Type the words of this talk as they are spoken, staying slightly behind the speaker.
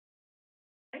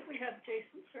we have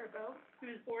Jason Cirbo,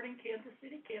 who is born in Kansas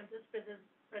City, Kansas, but is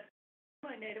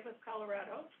a native of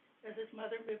Colorado, as his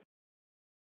mother moved.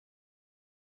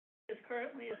 He is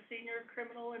currently a senior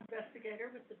criminal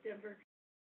investigator with the Denver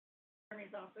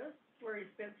Attorney's Office, where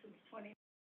he's been since 20.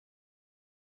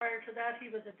 Prior to that,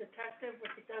 he was a detective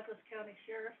with the Douglas County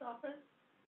Sheriff's Office,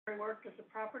 where he worked as a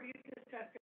property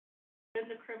detective,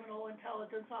 then the criminal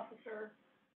intelligence officer,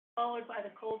 followed by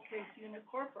the Cold Case Unit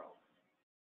Corporal.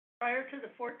 Prior to the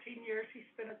 14 years he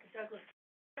spent at the Douglas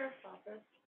Sheriff's Office,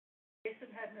 Jason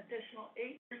had an additional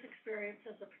 8 years' experience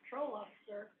as a patrol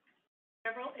officer in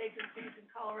several agencies in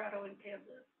Colorado and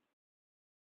Kansas.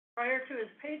 Prior to his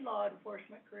paid law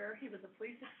enforcement career, he was a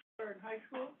police officer in high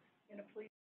school and a police.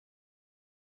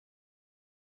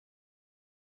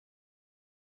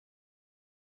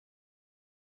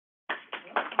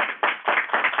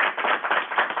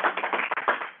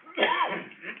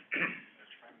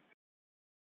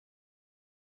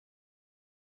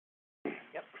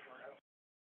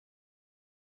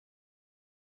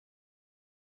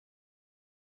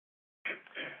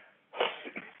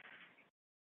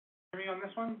 On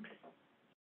this one?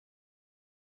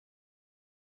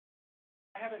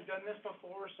 I haven't done this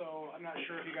before, so I'm not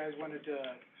sure if you guys wanted to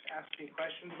ask me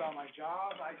questions about my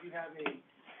job. I do have a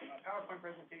PowerPoint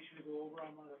presentation to go over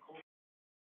on one of the cold.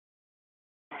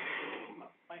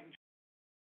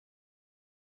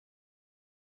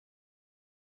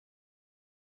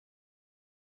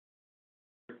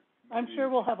 I'm sure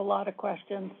we'll have a lot of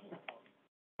questions.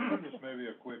 Just maybe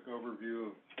a quick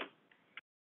overview of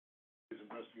these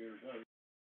investigators.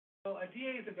 Well, a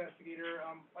DA's investigator,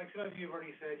 like some of you have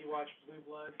already said, you watched Blue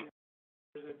Bloods.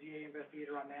 There's a DA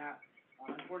investigator on that.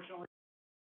 Unfortunately,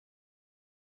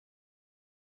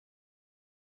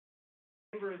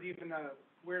 Denver is even a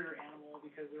weirder animal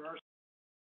because there are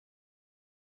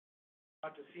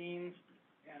lots of scenes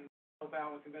and help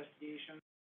out with investigations.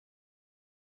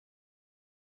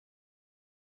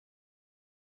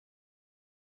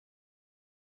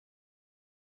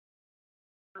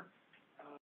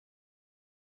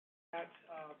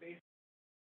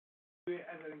 Basically,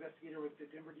 as an investigator with the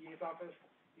Denver DA's office,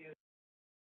 is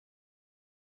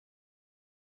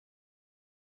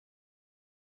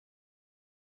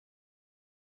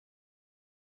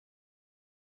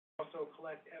also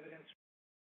collect evidence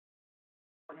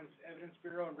from the Evidence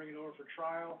Bureau and bring it over for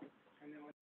trial, and then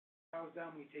when the trial's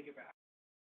done, we take it back.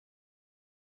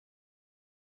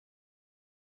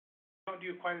 We don't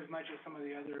do quite as much as some of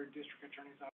the other district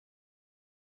attorneys' offices.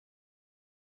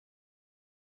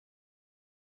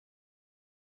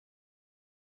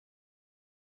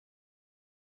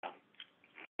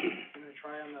 I'm gonna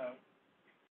try on the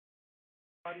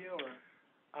audio,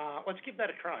 or let's give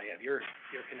that a try. Yeah, you're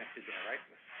connected there, right?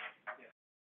 yeah.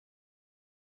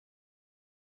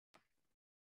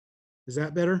 Is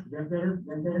that better?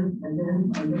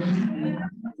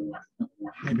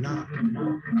 Maybe not.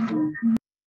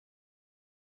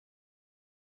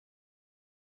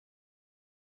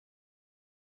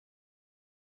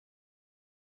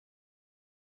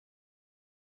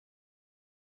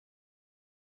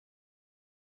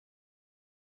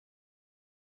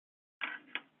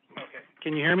 Okay.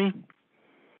 Can you hear me?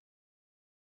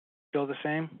 Still the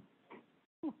same?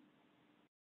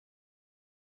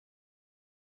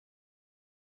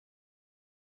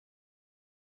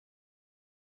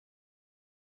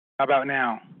 How about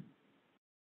now?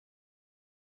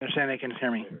 They're saying they can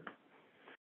hear me.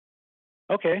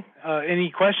 Okay.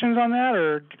 Any questions on that,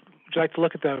 or would you like to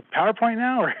look at the PowerPoint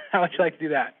now, or how would you like to do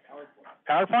that?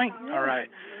 PowerPoint? All right.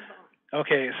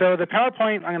 Okay, so the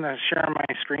PowerPoint, I'm going to share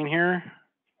my screen here.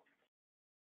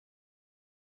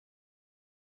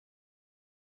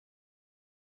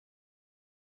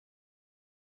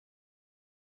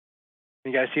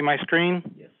 You guys see my screen?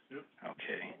 Yes.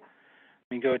 Okay.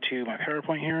 Let me go to my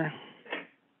PowerPoint here.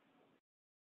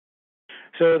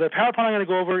 So the PowerPoint I'm going to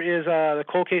go over is the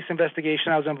cold case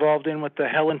investigation I was involved in with the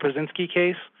Helen Brzezinski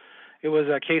case. It was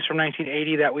a case from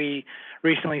 1980 that we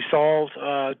recently solved,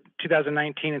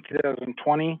 2019 and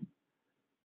 2020.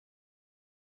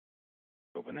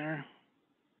 Open there.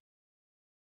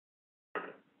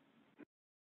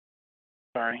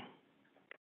 Sorry.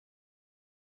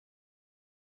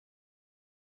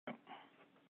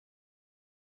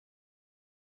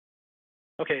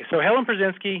 Okay, so Helen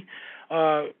Brzezinski,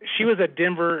 she was a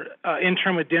Denver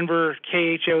intern with Denver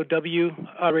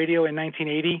KHOW radio in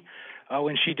 1980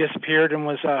 when she disappeared and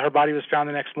was her body was found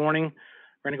the next morning.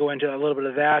 We're going to go into a little bit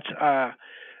of that.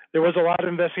 There was a lot of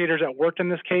investigators that worked in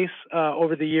this case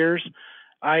over the years.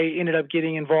 I ended up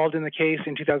getting involved in the case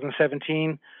in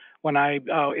 2017 when I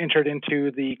entered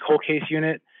into the Cold Case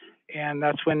Unit, and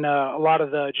that's when a lot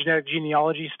of the genetic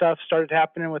genealogy stuff started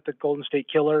happening with the Golden State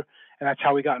Killer, and that's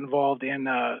how we got involved in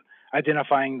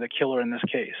identifying the killer in this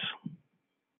case.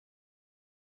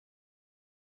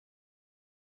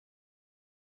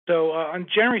 So on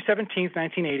January 17th,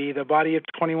 1980, the body of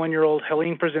 21-year-old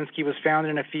Helene Brzezinski was found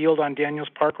in a field on Daniels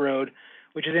Park Road,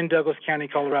 which is in Douglas County,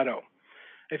 Colorado.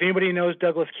 If anybody knows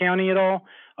Douglas County at all,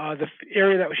 the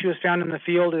area that she was found in the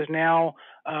field is now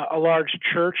a large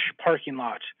church parking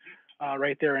lot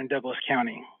right there in Douglas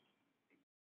County.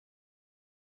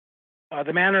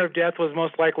 The manner of death was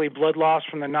most likely blood loss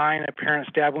from the 9 apparent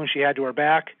stab wounds she had to her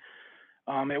back.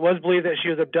 It was believed that she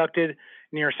was abducted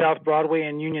near South Broadway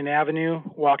and Union Avenue,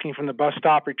 walking from the bus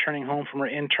stop, returning home from her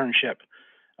internship.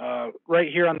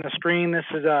 Right here on the screen, this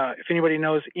is, if anybody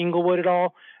knows Inglewood at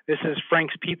all, this is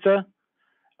Frank's Pizza.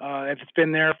 It's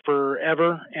been there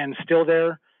forever and still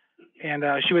there. And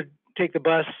she would take the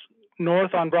bus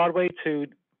north on Broadway to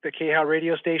the KHOW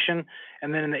radio station,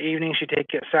 and then in the evening she'd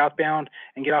take it southbound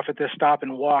and get off at this stop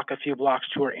and walk a few blocks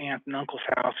to her aunt and uncle's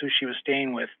house, who she was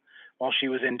staying with while she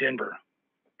was in Denver.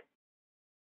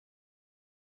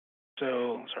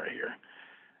 So, sorry here.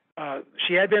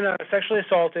 She had been sexually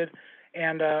assaulted,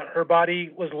 and her body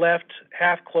was left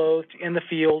half-clothed in the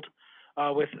field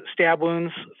with stab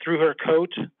wounds through her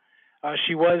coat.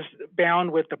 She was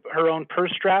bound with her own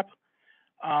purse strap.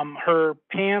 Her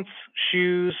pants,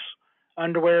 shoes,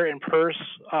 underwear, and purse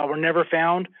were never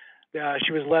found.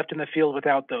 She was left in the field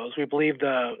without those. We believe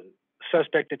the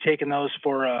suspect had taken those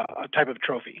for a type of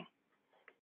trophy.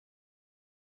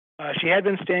 She had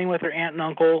been staying with her aunt and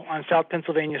uncle on South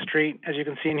Pennsylvania Street. As you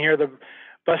can see in here, the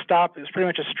bus stop is pretty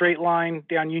much a straight line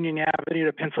down Union Avenue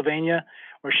to Pennsylvania,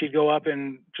 where she'd go up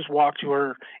and just walk to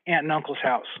her aunt and uncle's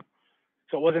house.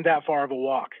 So it wasn't that far of a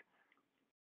walk.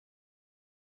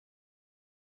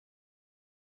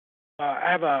 I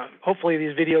have hopefully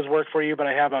these videos work for you, but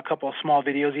I have a couple of small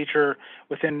videos. Each are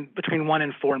between 1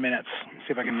 and 4 minutes. Let's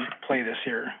see if I can play this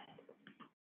here.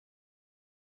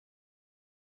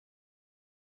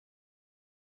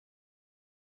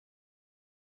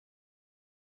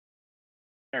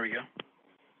 There we go.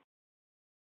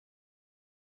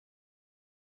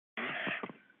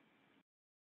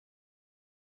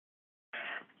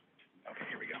 Okay,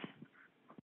 here we go.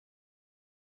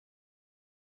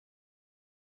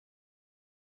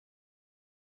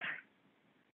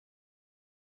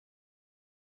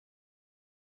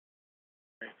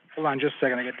 Hold on just a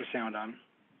second, I get the sound on.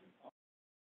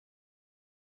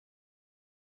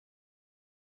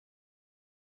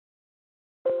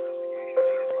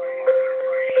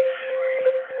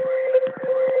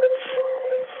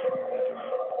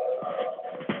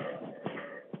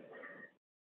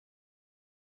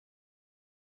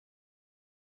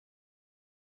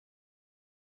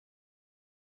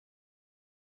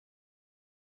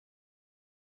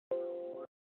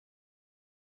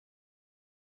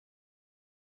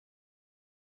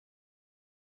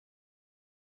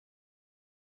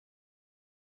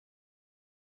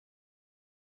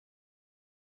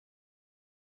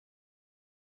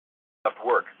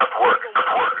 Work.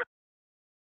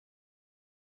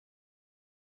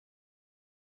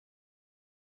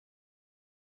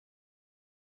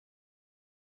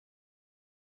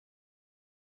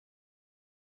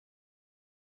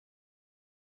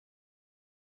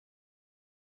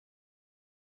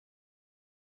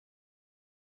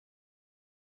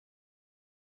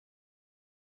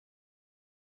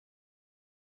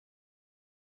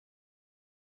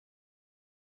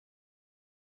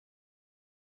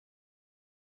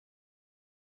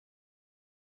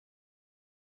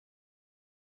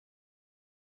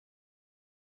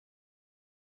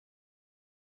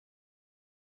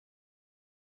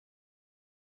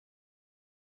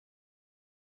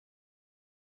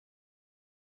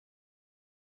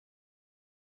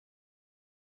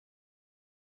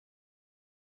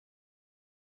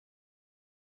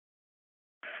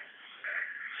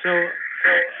 So,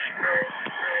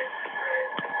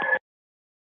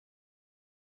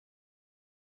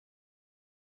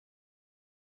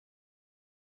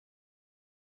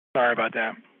 sorry about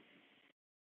that.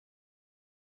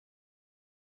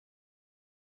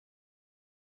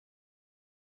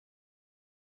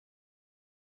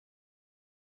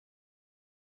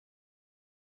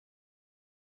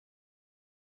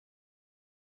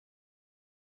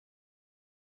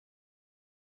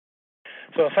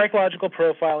 So a psychological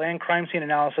profile and crime scene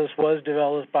analysis was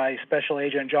developed by Special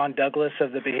Agent John Douglas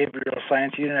of the Behavioral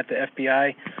Science Unit at the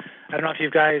FBI. I don't know if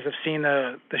you guys have seen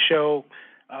the show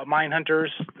Mindhunters.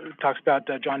 It talks about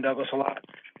John Douglas a lot.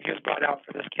 He was brought out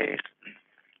for this case.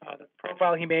 The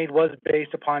profile he made was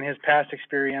based upon his past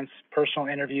experience, personal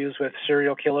interviews with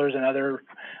serial killers and other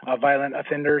violent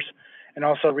offenders, and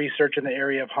also research in the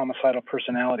area of homicidal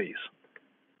personalities.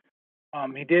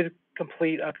 He did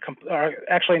complete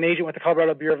actually an agent with the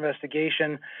Colorado Bureau of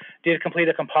Investigation did complete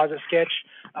a composite sketch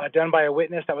done by a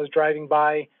witness that was driving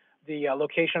by the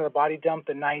location of the body dump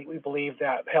the night we believe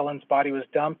that Helen's body was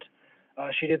dumped.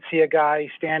 She did see a guy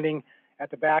standing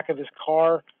at the back of his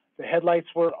car. The headlights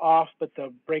were off, but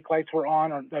the brake lights were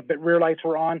on, or the rear lights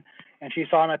were on, and she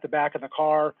saw him at the back of the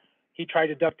car. He tried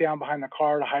to duck down behind the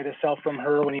car to hide himself from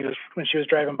her when she was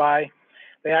driving by.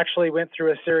 They actually went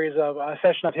through a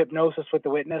session of hypnosis with the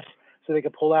witness so they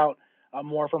could pull out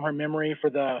more from her memory for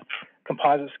the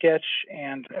composite sketch,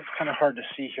 and it's kind of hard to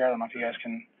see here. I don't know if you guys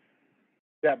can,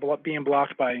 that being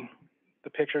blocked by the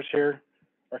pictures here,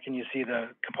 or can you see the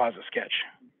composite sketch?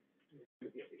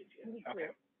 Okay.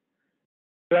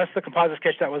 So that's the composite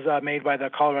sketch that was made by the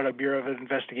Colorado Bureau of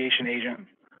Investigation agent.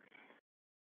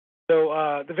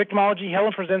 So the victimology,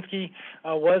 Helen Przinsky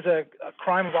was a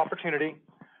crime of opportunity.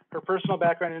 Her personal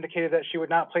background indicated that she would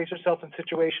not place herself in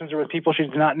situations or with people she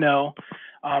did not know.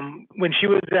 When she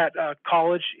was at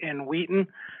college in Wheaton,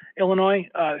 Illinois,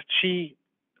 she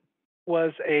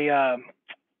was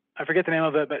I forget the name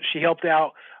of it, but she helped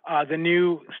out the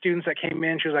new students that came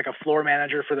in. She was like a floor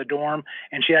manager for the dorm,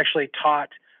 and she actually taught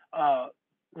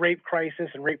rape crisis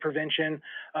and rape prevention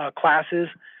classes.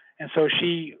 And so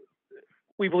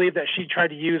we believe that she tried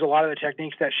to use a lot of the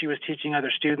techniques that she was teaching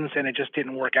other students, and it just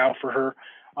didn't work out for her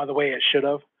the way it should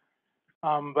have.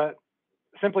 But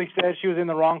simply said, she was in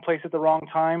the wrong place at the wrong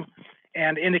time,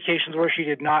 and indications were she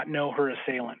did not know her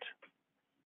assailant.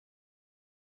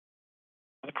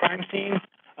 The crime scene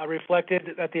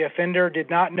reflected that the offender did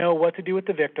not know what to do with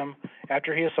the victim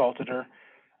after he assaulted her,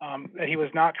 that he was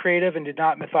not creative and did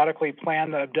not methodically plan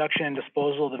the abduction and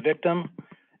disposal of the victim,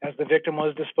 as the victim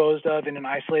was disposed of in an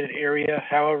isolated area,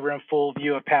 however, in full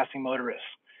view of passing motorists.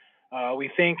 We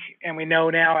think, and we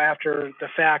know now after the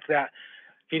fact, that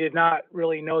he did not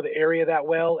really know the area that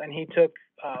well, and he took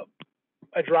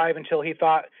a drive until he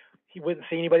thought he wouldn't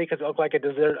see anybody because it looked like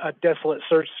a desolate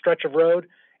stretch of road,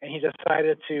 and he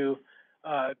decided to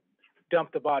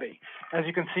dump the body. As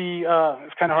you can see,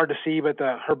 it's kind of hard to see, but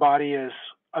her body is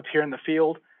up here in the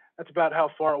field. That's about how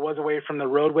far it was away from the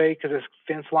roadway, because this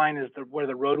fence line is where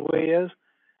the roadway is.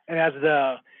 And as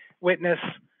the witness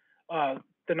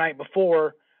the night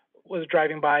before was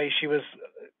driving by, she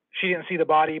didn't see the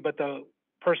body, but the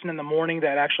person in the morning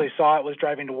that actually saw it was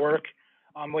driving to work.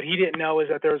 What he didn't know is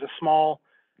that there was a small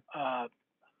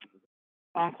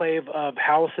enclave of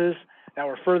houses that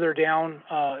were further down.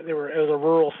 It was a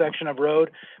rural section of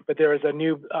road, but there was a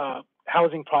new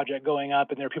housing project going up,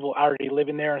 and there were people already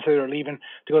living there, and so they were leaving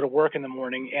to go to work in the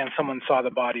morning, and someone saw the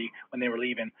body when they were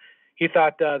leaving. He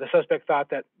thought, the suspect thought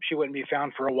that she wouldn't be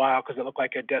found for a while because it looked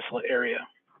like a desolate area.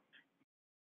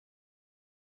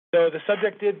 So the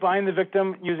subject did bind the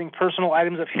victim using personal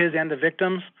items of his and the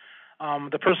victim's.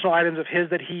 The personal items of his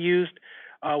that he used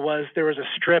there was a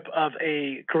strip of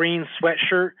a green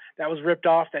sweatshirt that was ripped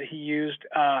off that he used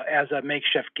as a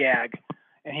makeshift gag,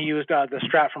 and he used the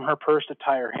strap from her purse to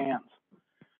tie her hands.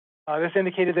 This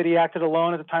indicated that he acted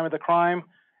alone at the time of the crime,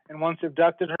 and once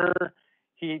abducted her,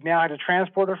 he now had to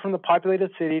transport her from the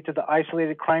populated city to the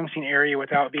isolated crime scene area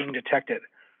without being detected.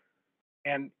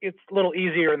 And it's a little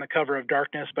easier in the cover of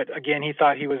darkness, but again, he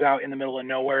thought he was out in the middle of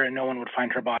nowhere and no one would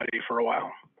find her body for a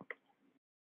while.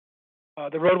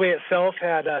 The roadway itself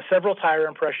had several tire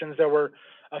impressions. There were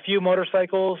a few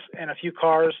motorcycles and a few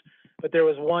cars, but there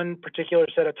was one particular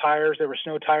set of tires. There were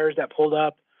snow tires that pulled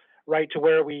up right to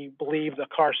where we believe the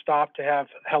car stopped to have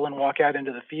Helen walk out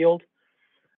into the field.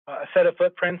 A set of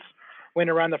footprints went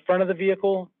around the front of the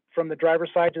vehicle from the driver's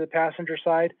side to the passenger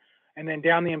side, and then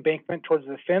down the embankment towards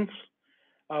the fence,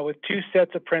 with two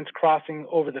sets of prints crossing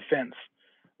over the fence.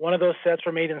 One of those sets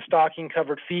were made in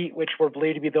stocking-covered feet, which were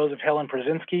believed to be those of Helen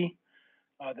Przinsky.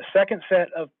 The second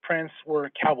set of prints were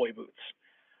cowboy boots.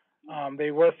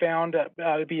 They were found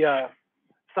to be a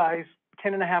size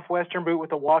 10.5 Western boot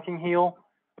with a walking heel.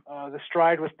 The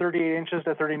stride was 38 inches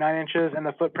to 39 inches, and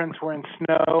the footprints were in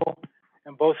snow,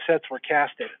 and both sets were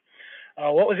casted.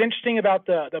 What was interesting about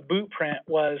the boot print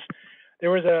was there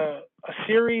was a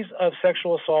series of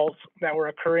sexual assaults that were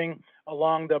occurring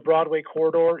along the Broadway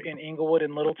corridor in Inglewood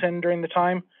and Littleton during the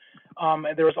time.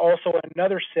 And there was also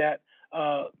another set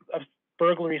of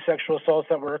burglary sexual assaults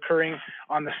that were occurring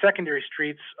on the secondary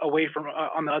streets away from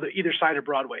on the either side of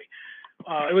Broadway.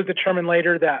 It was determined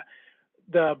later that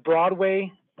the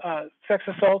Broadway sex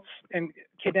assaults and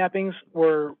kidnappings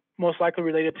were most likely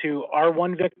related to our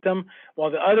one victim, while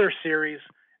the other series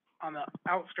on the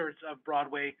outskirts of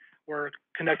Broadway were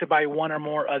conducted by one or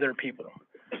more other people.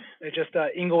 It just,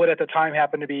 Inglewood at the time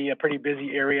happened to be a pretty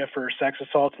busy area for sex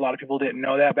assaults. A lot of people didn't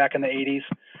know that back in the 80s.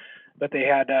 But they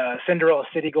had Cinderella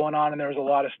City going on, and there was a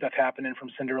lot of stuff happening from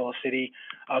Cinderella City.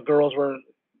 Girls were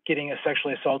getting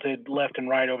sexually assaulted left and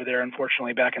right over there,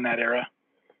 unfortunately, back in that era.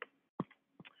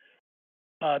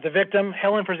 The victim,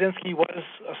 Helen Brzezinski, was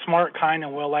a smart, kind,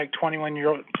 and well-liked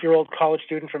 21-year-old college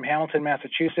student from Hamilton,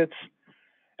 Massachusetts.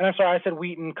 And I'm sorry, I said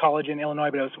Wheaton College in Illinois,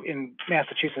 but it was in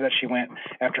Massachusetts that she went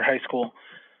after high school.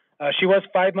 She was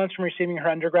 5 months from receiving her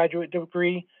undergraduate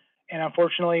degree, and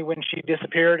unfortunately, when she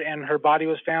disappeared and her body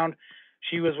was found,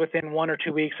 she was within 1 or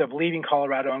 2 weeks of leaving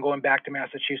Colorado and going back to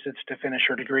Massachusetts to finish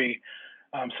her degree.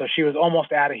 So she was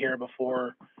almost out of here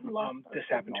before this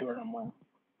happened to her. I'm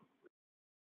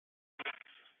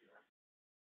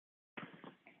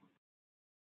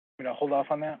gonna hold off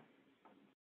on that.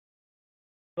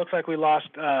 Looks like we lost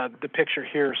the picture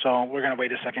here, so we're gonna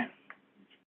wait a second.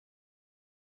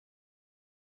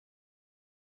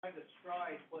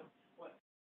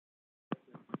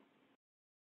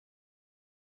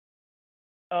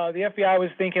 The FBI was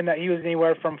thinking that he was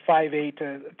anywhere from 5'8"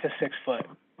 to 6 foot.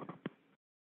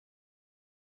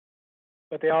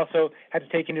 But they also had to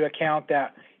take into account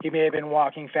that he may have been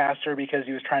walking faster because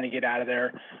he was trying to get out of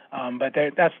there. But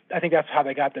I think that's how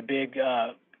they got the big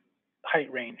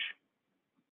height range.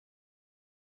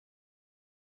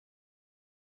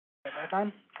 Is that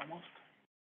on? Almost.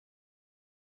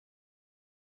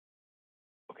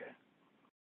 Okay.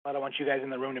 I don't want you guys in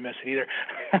the room to miss it either.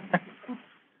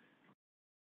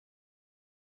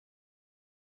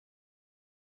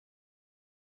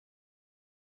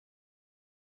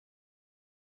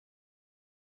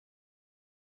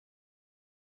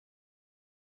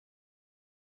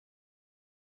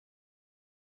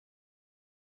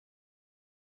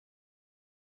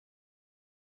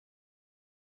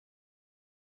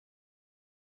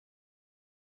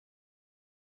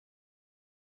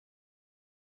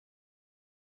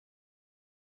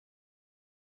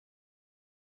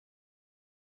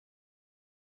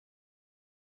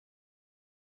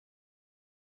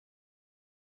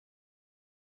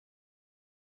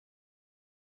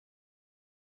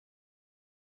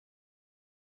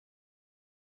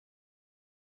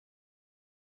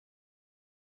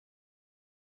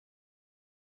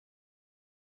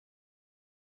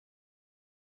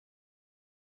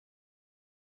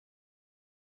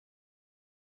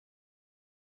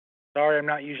 Sorry, I'm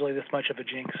not usually this much of a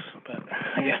jinx, but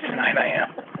I guess tonight I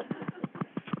am.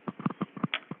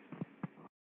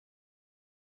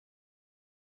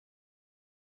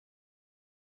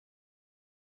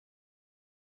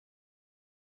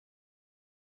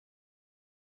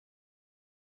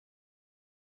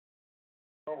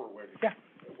 While we're waiting. Yeah.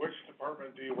 Which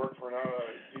department do you work for now,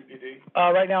 DPD?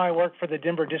 Right now I work for the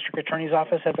Denver District Attorney's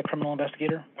Office as a criminal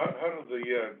investigator. How does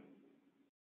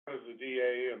the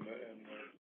DA and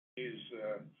these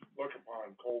look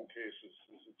upon cold cases?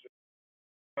 Is it just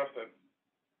stuff that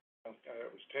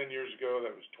it was 10 years ago,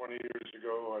 that was 20 years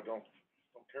ago, I don't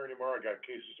care anymore, I got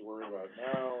cases to worry about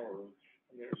now, or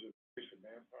I mean, is it a waste of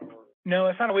manpower? No,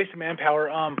 it's not a waste of manpower.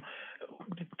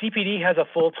 DPD has a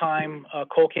full-time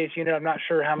cold case unit. I'm not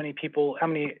sure how many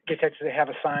detectives they have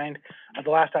assigned.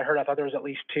 The last I heard, I thought there was at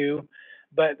least 2.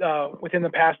 But within the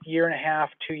past year and a half,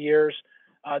 2 years,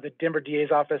 the Denver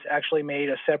DA's office actually made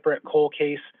a separate cold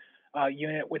case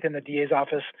unit within the DA's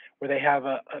office where they have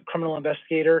a criminal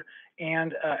investigator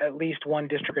and at least one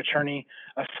district attorney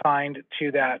assigned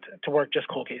to that to work just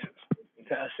cold cases,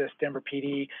 to assist Denver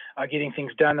PD getting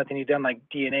things done that they need done, like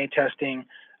DNA testing,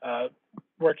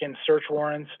 work in search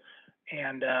warrants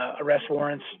and arrest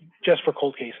warrants just for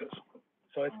cold cases.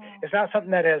 So it's not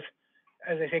something that has,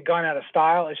 as I say, gone out of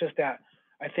style. It's just that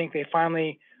I think they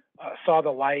finally saw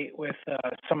the light with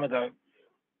some of the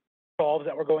solves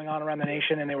that were going on around the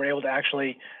nation, and they were able to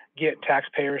actually get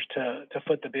taxpayers to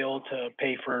foot the bill to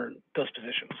pay for those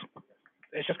positions.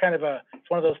 It's just kind of it's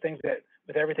one of those things that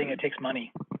with everything, it takes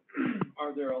money.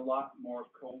 Are there a lot more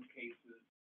cold cases?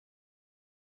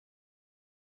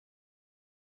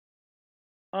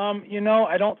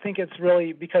 I don't think it's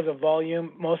really because of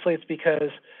volume. Mostly it's because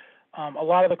a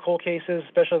lot of the cold cases,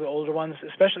 especially the older ones,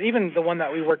 especially even the one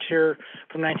that we worked here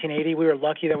from 1980, we were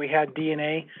lucky that we had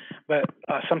DNA, but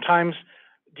sometimes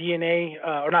DNA,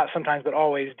 or not sometimes, but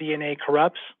always, DNA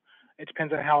corrupts. It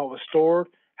depends on how it was stored,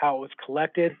 how it was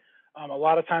collected. A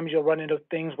lot of times you'll run into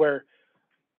things where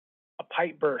a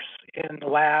pipe bursts in the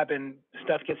lab and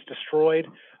stuff gets destroyed,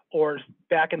 or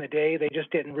back in the day, they just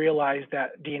didn't realize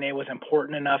that DNA was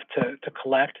important enough to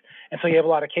collect. And so you have a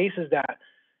lot of cases that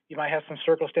you might have some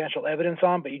circumstantial evidence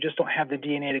on, but you just don't have the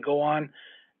DNA to go on.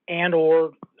 and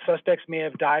or suspects may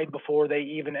have died before they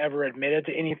even ever admitted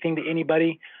to anything to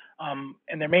anybody.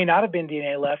 And there may not have been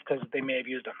DNA left because they may have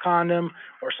used a condom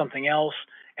or something else,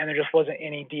 and there just wasn't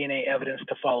any DNA evidence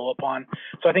to follow up on.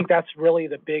 So I think that's really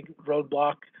the big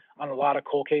roadblock on a lot of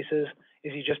cold cases,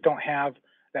 is you just don't have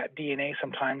that DNA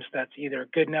sometimes that's either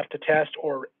good enough to test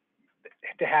or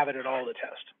to have it at all to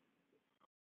test.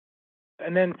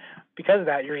 And then because of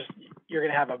that, you're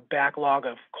going to have a backlog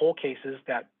of cold cases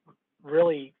that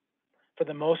really, for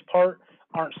the most part,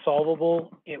 aren't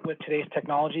solvable with today's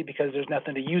technology because there's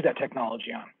nothing to use that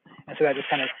technology on. And so that just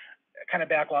kind of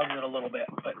backlogs it a little bit.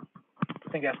 But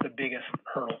I think that's the biggest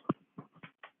hurdle.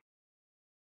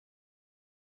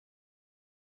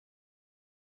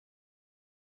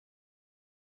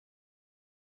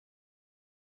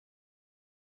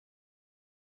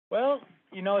 Well,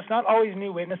 you know, it's not always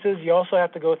new witnesses. You also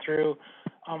have to go through,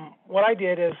 what I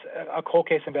did as a cold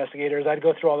case investigator is I'd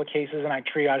go through all the cases and I'd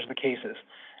triage the cases.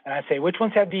 And I'd say, which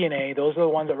ones have DNA? Those are the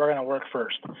ones that we're going to work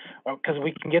first. Because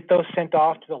we can get those sent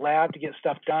off to the lab to get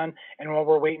stuff done. And while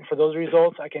we're waiting for those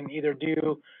results, I can either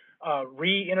do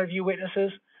re-interview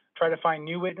witnesses, try to find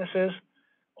new witnesses,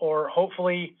 or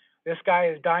hopefully this guy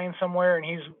is dying somewhere and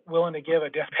he's willing to give a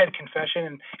deathbed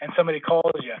confession and somebody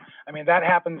calls you. I mean, that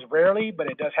happens rarely, but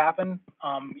it does happen.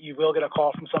 You will get a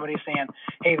call from somebody saying,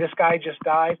 hey, this guy just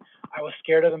died. I was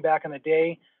scared of him back in the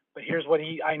day, but here's what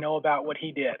I know about what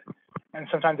he did. And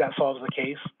sometimes that solves the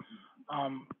case.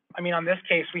 I mean, on this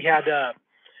case, we had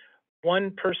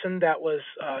one person that was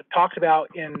talked about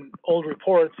in old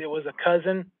reports. It was a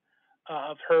cousin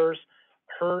of hers.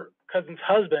 Her cousin's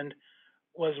husband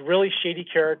was really shady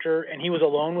character, and he was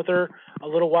alone with her a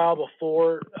little while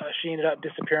before she ended up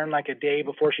disappearing, like a day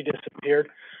before she disappeared.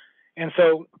 And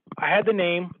so I had the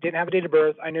name, didn't have a date of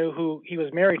birth. I knew who he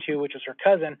was married to, which was her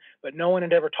cousin, but no one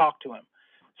had ever talked to him.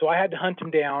 So I had to hunt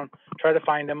him down, try to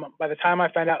find him. By the time I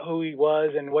found out who he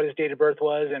was and what his date of birth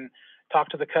was and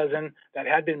talked to the cousin that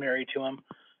had been married to him,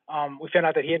 we found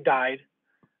out that he had died.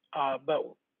 But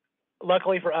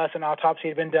luckily for us, an autopsy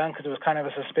had been done because it was kind of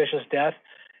a suspicious death.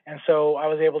 And so I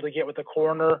was able to get with the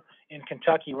coroner in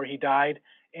Kentucky where he died,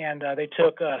 and they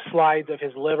took slides of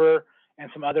his liver and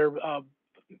some other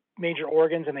major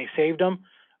organs, and they saved them,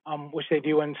 which they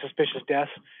do in suspicious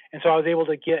deaths. And so I was able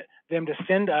to get them to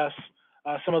send us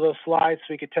some of those slides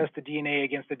so we could test the DNA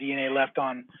against the DNA left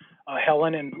on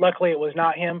Helen. And luckily it was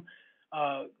not him.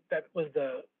 That was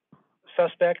the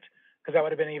suspect, because that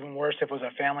would have been even worse if it was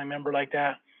a family member like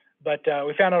that. But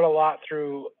we found out a lot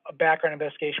through a background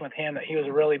investigation with him that he was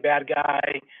a really bad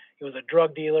guy. He was a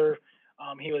drug dealer.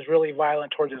 He was really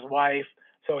violent towards his wife.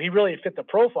 So he really fit the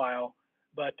profile,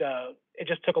 but it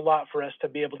just took a lot for us to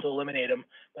be able to eliminate him.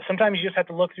 But sometimes you just have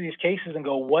to look through these cases and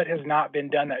go, what has not been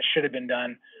done that should have been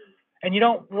done? And you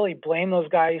don't really blame those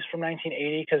guys from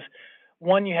 1980 because,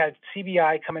 one, you had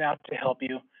CBI coming out to help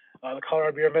you, the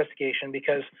Colorado Bureau of Investigation,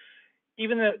 because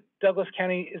even though Douglas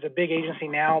County is a big agency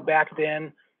now, back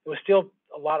then, it was still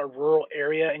a lot of rural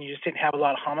area and you just didn't have a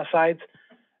lot of homicides.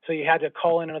 So you had to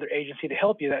call in another agency to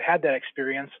help you that had that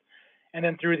experience. And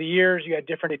then through the years, you had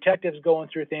different detectives going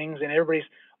through things and everybody's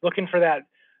looking for that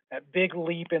big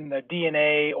leap in the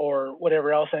DNA or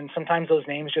whatever else. And sometimes those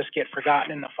names just get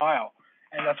forgotten in the file.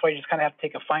 And that's why you just kind of have to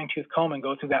take a fine-tooth comb and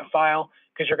go through that file,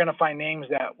 because you're going to find names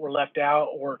that were left out,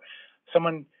 or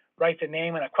someone writes a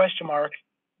name and a question mark,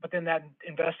 but then that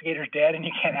investigator's dead and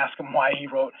you can't ask him why he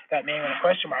wrote that name and a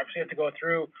question mark. So you have to go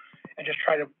through and just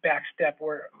try to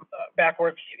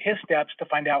backwork his steps to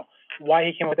find out why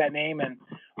he came with that name and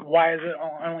why is it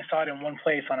I only saw it in one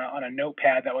place on a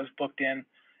notepad that was booked in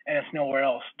and it's nowhere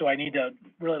else. Do I need to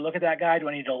really look at that guy? Do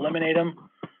I need to eliminate him?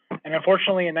 And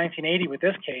unfortunately in 1980 with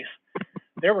this case,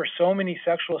 there were so many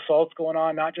sexual assaults going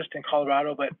on, not just in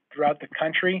Colorado, but throughout the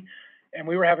country. And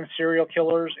we were having serial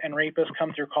killers and rapists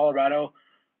come through Colorado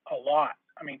a lot.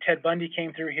 I mean, Ted Bundy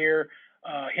came through here,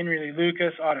 Henry Lee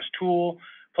Lucas, Otis Toole,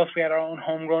 plus we had our own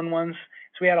homegrown ones.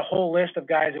 So we had a whole list of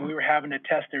guys that we were having to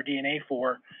test their DNA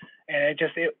for. And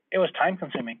it was time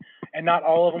consuming. And not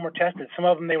all of them were tested. Some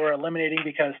of them they were eliminating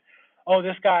because, oh,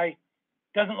 this guy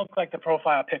doesn't look like the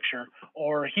profile picture,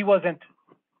 or he wasn't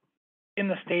in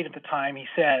the state at the time, he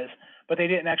says, but they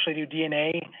didn't actually do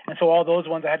DNA. And so all those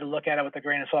ones I had to look at it with a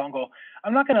grain of salt and go,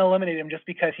 I'm not going to eliminate him just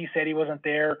because he said he wasn't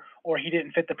there or he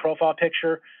didn't fit the profile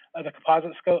picture, the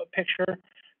composite scope picture,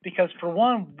 because for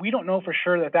one, we don't know for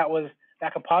sure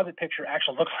that composite picture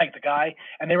actually looked like the guy,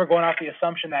 and they were going off the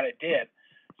assumption that it did.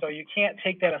 So you can't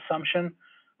take that assumption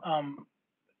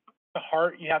to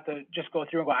heart. You have to just go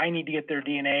through and go, I need to get their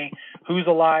DNA. Who's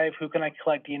alive? Who can I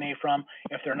collect DNA from?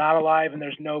 If they're not alive and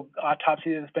there's no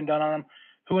autopsy that's been done on them,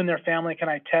 who in their family can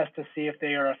I test to see if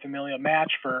they are a familial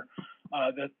match for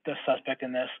the suspect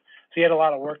in this. So he had a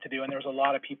lot of work to do, and there was a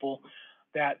lot of people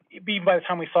that, even by the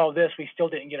time we solved this, we still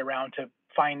didn't get around to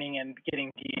finding and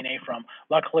getting DNA from.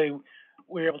 Luckily,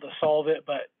 we were able to solve it,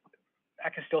 but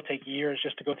that can still take years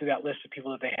just to go through that list of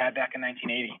people that they had back in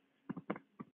 1980.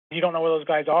 You don't know where those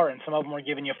guys are, and some of them were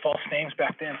giving you false names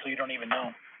back then, so you don't even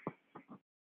know.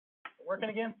 Working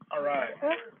again? All right.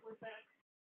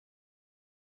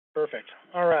 Perfect.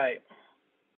 All right.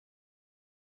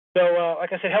 So,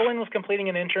 like I said, Helen was completing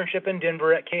an internship in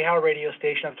Denver at KHOW radio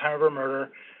station at the time of her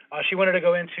murder. She wanted to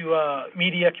go into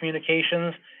media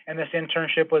communications, and this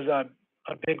internship was a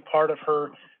big part of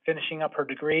her finishing up her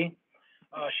degree.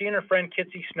 She and her friend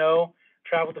Kitsy Snow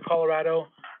traveled to Colorado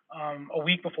a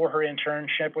week before her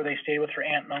internship, where they stayed with her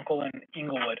aunt and uncle in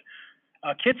Inglewood.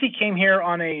 Kitsy came here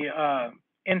on a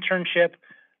internship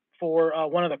for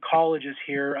one of the colleges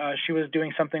here. She was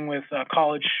doing something with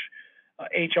college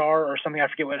HR or something. I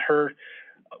forget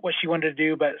what she wanted to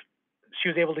do, but she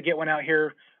was able to get one out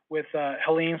here with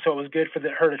Helene, so it was good for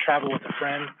her to travel with a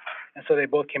friend, and so they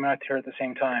both came out here at the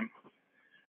same time.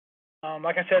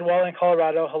 Like I said, while in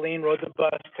Colorado, Helene rode the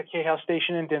bus to KHOW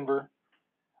station in Denver.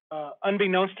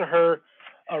 Unbeknownst to her,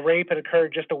 a rape had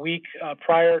occurred just a week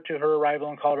prior to her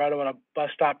arrival in Colorado at a bus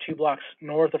stop 2 blocks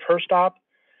north of her stop.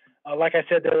 Like I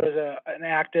said, there was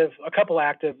a couple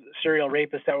active serial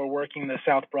rapists that were working the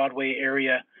South Broadway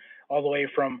area, all the way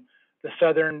from the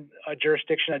southern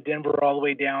jurisdiction of Denver all the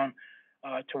way down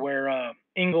to where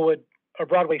Inglewood or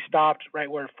Broadway stopped, right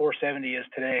where 470 is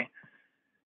today.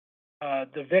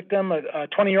 The victim, a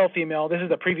 20-year-old female, this is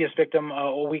the previous victim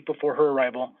a week before her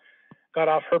arrival, got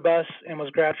off her bus and was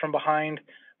grabbed from behind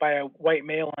by a white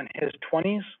male in his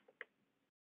 20s.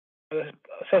 The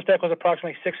suspect was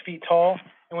approximately 6 feet tall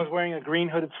and was wearing a green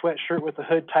hooded sweatshirt with the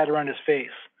hood tied around his face.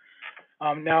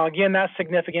 Now, again, that's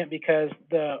significant because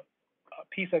the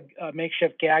piece of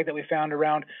makeshift gag that we found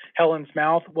around Helen's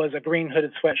mouth was a green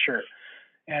hooded sweatshirt.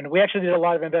 And we actually did a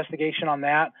lot of investigation on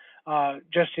that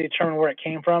just to determine where it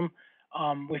came from.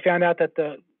 We found out that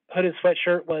the hooded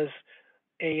sweatshirt was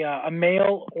a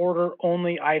mail order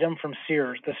only item from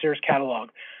Sears, the Sears catalog.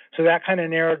 So that kind of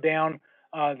narrowed down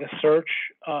the search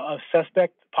of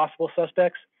possible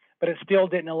suspects, but it still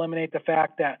didn't eliminate the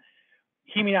fact that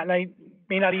he may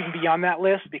not even be on that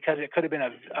list, because it could have been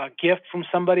a gift from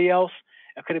somebody else.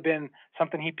 It could have been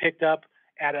something he picked up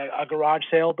at a garage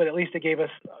sale, but at least it gave us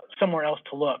somewhere else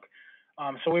to look.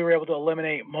 So we were able to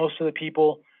eliminate most of the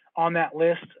people on that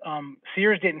list.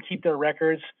 Sears didn't keep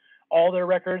all their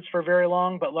records for very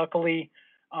long, but luckily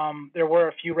there were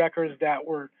a few records that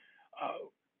were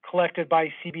collected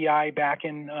by CBI back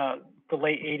in the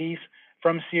late 80s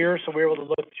from Sears, so we were able to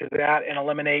look through that and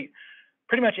eliminate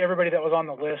pretty much everybody that was on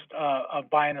the list of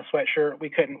buying the sweatshirt.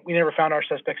 We never found our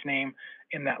suspect's name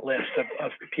in that list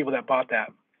of people that bought that.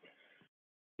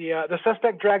 The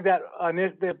suspect dragged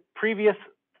the previous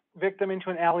victim into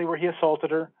an alley where he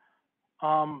assaulted her.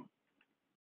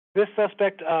 This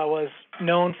suspect was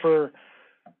known for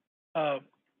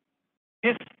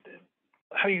his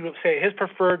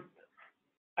preferred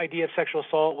idea of sexual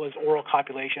assault was oral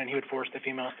copulation, and he would force the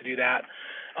females to do that.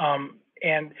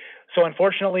 And so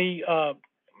unfortunately,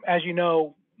 as you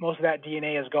know, most of that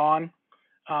DNA is gone,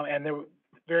 and there were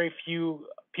very few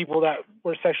people that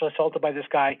were sexually assaulted by this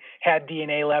guy had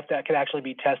DNA left that could actually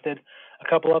be tested. A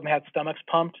couple of them had stomachs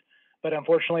pumped, but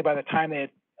unfortunately, by the time they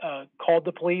had called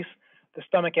the police, the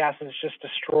stomach acids just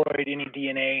destroyed any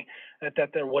DNA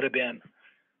that there would have been.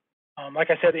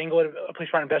 Like I said, the Inglewood Police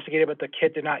Department investigated, but the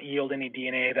kit did not yield any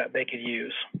DNA that they could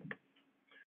use.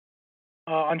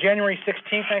 On January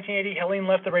 16th, 1980, Helene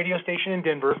left the radio station in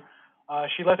Denver.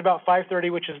 She left about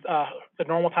 5:30, which is the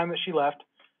normal time that she left,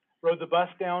 rode the bus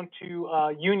down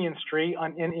to Union Street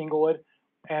in Inglewood,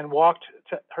 and walked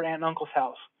to her aunt and uncle's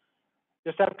house.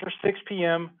 Just after 6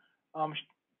 p.m.,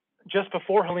 just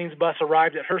before Helene's bus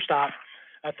arrived at her stop,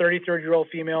 a 33-year-old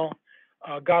female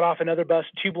got off another bus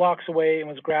 2 blocks away and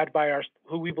was grabbed by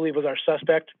who we believe was our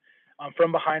suspect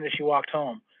from behind as she walked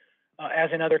home.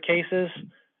 As in other cases,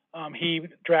 he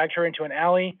dragged her into an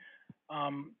alley.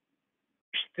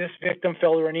 This victim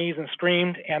fell to her knees and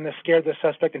screamed, and this scared the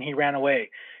suspect, and he ran away.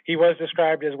 He was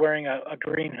described as wearing a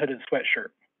green hooded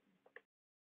sweatshirt.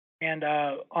 And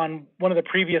on one of the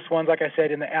previous ones, like I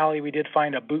said, in the alley, we did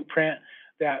find a boot print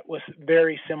that was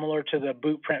very similar to the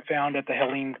boot print found at the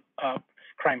Helene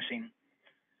crime scene.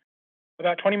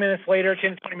 About 10 to 20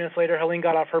 minutes later, Helene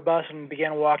got off her bus and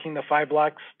began walking the 5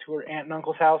 blocks to her aunt and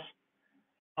uncle's house.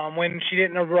 When she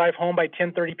didn't arrive home by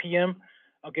 10:30 p.m.,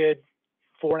 a good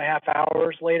 4.5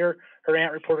 hours later, her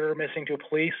aunt reported her missing to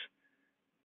police.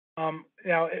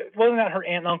 Now, it wasn't that her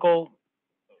aunt and uncle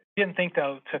didn't think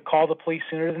to call the police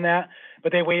sooner than that,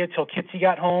 but they waited till Kitsy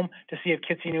got home to see if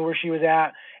Kitsy knew where she was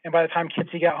at. And by the time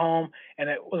Kitsy got home and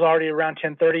it was already around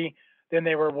 10:30, then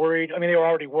they were worried. I mean, they were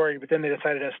already worried, but then they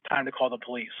decided it's time to call the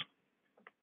police.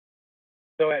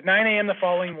 So at 9 a.m. the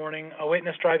following morning, a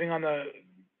witness driving on the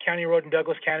county road in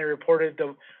Douglas County reported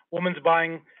the woman's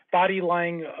body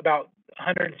lying about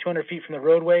 100 to 200 feet from the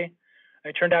roadway.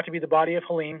 It turned out to be the body of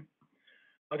Helene.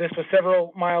 This was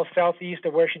several miles southeast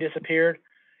of where she disappeared.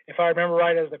 If I remember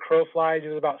right, as the crow flies, it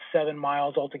was about 7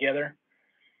 miles altogether.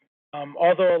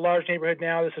 Although a large neighborhood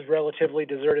now, this is a relatively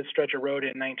deserted stretch of road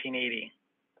in 1980.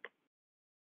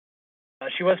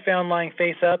 She was found lying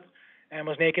face up and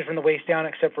was naked from the waist down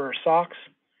except for her socks.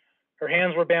 Her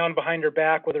hands were bound behind her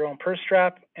back with her own purse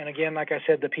strap. And again, like I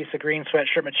said, the piece of green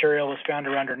sweatshirt material was found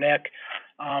around her neck.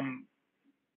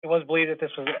 It was believed that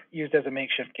this was used as a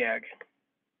makeshift gag.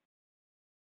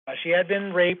 She had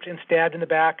been raped and stabbed in the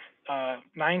back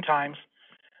 9 times,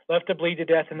 left to bleed to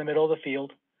death in the middle of the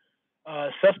field.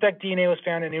 Suspect DNA was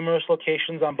found in numerous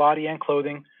locations on body and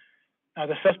clothing.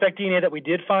 The suspect DNA that we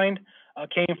did find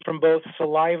came from both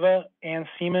saliva and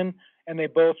semen, and they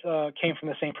both came from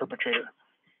the same perpetrator.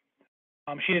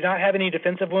 She did not have any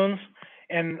defensive wounds,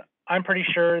 and I'm pretty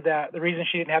sure that the reason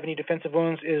she didn't have any defensive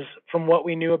wounds is from what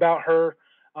we knew about her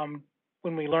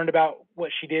when we learned about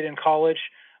what she did in college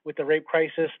with the rape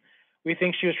crisis. We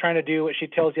think she was trying to do what she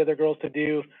tells the other girls to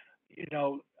do, you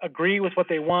know, agree with what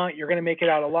they want, you're going to make it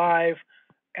out alive.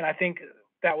 And I think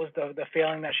that was the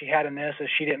failing that she had in this, is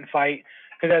she didn't fight.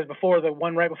 Because as before, the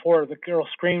one right before, the girl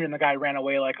screamed and the guy ran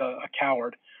away like a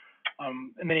coward.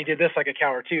 And then he did this like a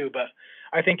coward too. But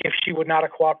I think if she would not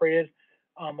have cooperated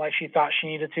like she thought she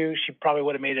needed to, she probably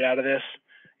would have made it out of this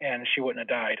and she wouldn't have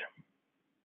died.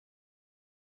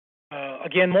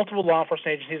 Again, multiple law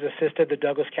enforcement agencies assisted the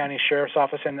Douglas County Sheriff's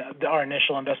Office in our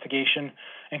initial investigation,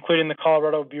 including the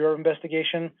Colorado Bureau of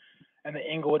Investigation and the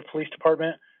Inglewood Police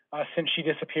Department. Since she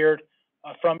disappeared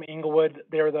from Inglewood,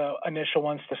 they were the initial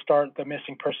ones to start the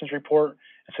missing persons report,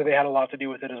 and so they had a lot to do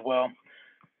with it as well.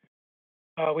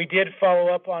 We did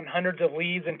follow up on hundreds of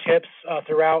leads and tips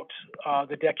throughout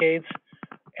the decades,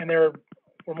 and there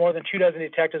were more than 24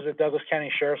 detectives at Douglas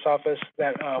County Sheriff's Office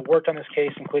that worked on this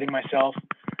case, including myself,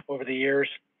 over the years.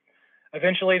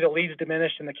 Eventually, the leads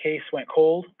diminished and the case went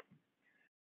cold.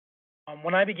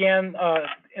 When I began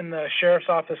in the Sheriff's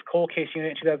Office Cold Case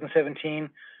Unit in 2017,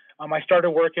 I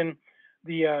started working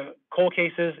the cold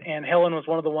cases, and Helen was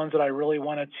one of the ones that I really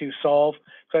wanted to solve.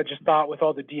 So I just thought with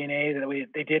all the DNA that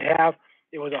they did have,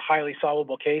 it was a highly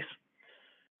solvable case.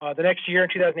 The next year, in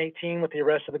 2018, with the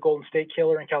arrest of the Golden State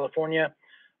Killer in California,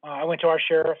 I went to our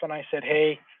sheriff and I said,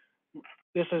 hey,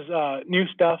 this is new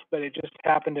stuff, but it just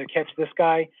happened to catch this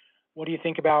guy. What do you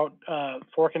think about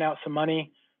forking out some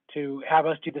money to have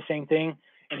us do the same thing?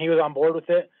 And he was on board with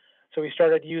it. So we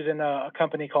started using a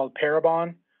company called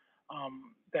Parabon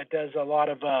that does a lot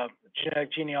of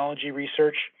genetic genealogy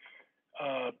research.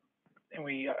 And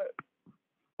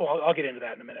I'll get into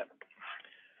that in a minute.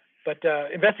 But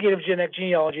investigative genetic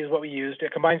genealogy is what we used.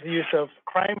 It combines the use of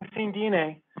crime scene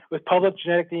DNA with public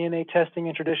genetic DNA testing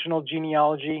and traditional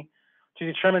genealogy to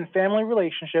determine family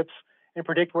relationships and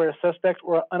predict where a suspect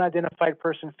or unidentified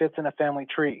person fits in a family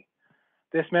tree.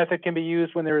 This method can be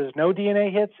used when there is no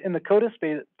DNA hits in the CODIS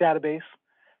database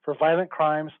for violent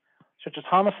crimes such as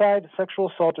homicide,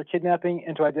 sexual assault, or kidnapping,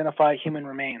 and to identify human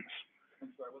remains.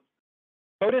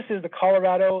 CODIS is the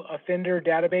Colorado Offender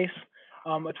Database.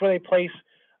 It's where they place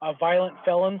violent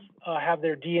felons, have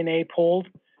their DNA pulled,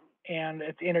 and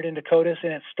it's entered into CODIS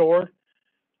and it's stored.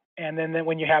 And then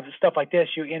when you have stuff like this,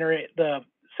 you enter the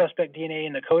suspect DNA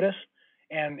into CODIS.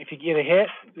 And if you get a hit,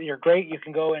 you're great. You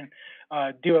can go and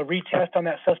do a retest on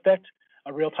that suspect,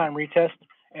 a real-time retest,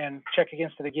 and check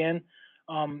against it again.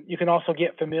 You can also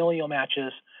get familial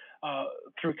matches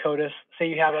through CODIS. Say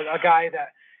you have a guy that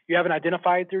you haven't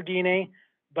identified through DNA,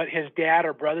 but his dad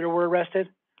or brother were arrested,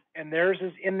 and theirs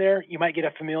is in there. You might get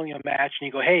a familial match, and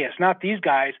you go, hey, it's not these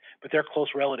guys, but they're close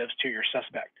relatives to your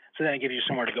suspect. So then it gives you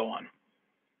somewhere to go on.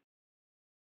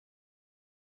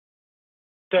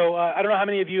 So I don't know how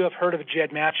many of you have heard of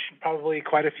GEDmatch, probably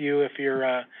quite a few if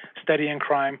you're studying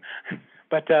crime.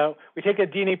 But we take a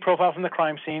DNA profile from the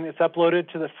crime scene. It's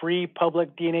uploaded to the free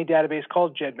public DNA database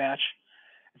called GEDmatch.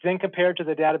 It's then compared to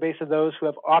the database of those who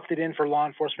have opted in for law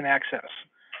enforcement access.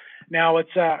 Now,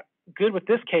 what's good with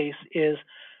this case is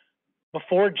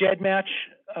before GEDmatch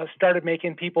started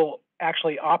making people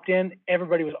actually opt in,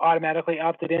 everybody was automatically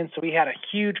opted in. So we had a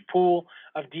huge pool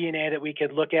of DNA that we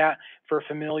could look at for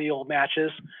familial matches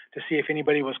to see if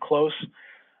anybody was close.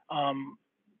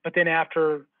 But then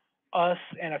after us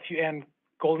and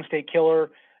Golden State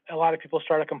Killer. A lot of people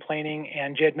started complaining,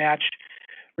 and GEDmatch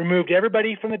removed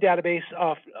everybody from the database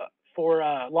for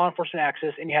law enforcement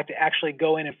access, and you have to actually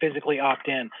go in and physically opt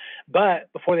in.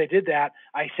 But before they did that,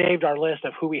 I saved our list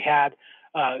of who we had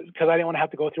because I didn't want to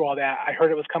have to go through all that. I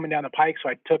heard it was coming down the pike, so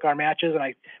I took our matches and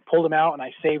I pulled them out and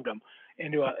I saved them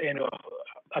into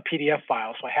a PDF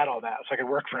file, so I had all that, so I could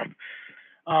work from.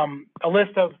 A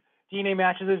list of DNA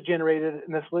matches is generated,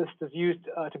 and this list is used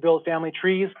to build family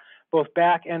trees, both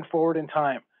back and forward in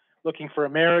time, looking for a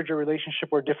marriage or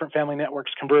relationship where different family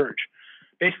networks converge.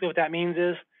 Basically what that means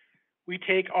is we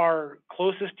take our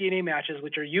closest DNA matches,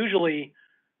 which are usually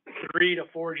 3 to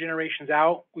 4 generations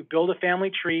out, we build a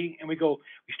family tree, and we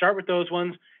start with those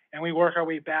ones, and we work our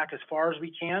way back as far as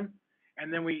we can,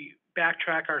 and then we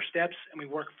backtrack our steps, and we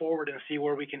work forward and see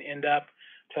where we can end up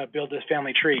to build this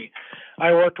family tree.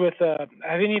 I worked with, have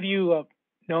any of you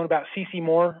known about C.C.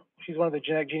 Moore? She's one of the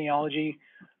genetic genealogy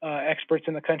experts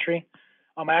in the country.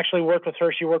 I actually worked with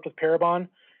her. She worked with Parabon,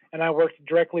 and I worked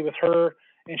directly with her,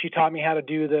 and she taught me how to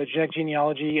do the genetic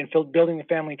genealogy and building the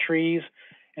family trees.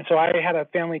 And so I had a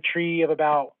family tree of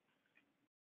about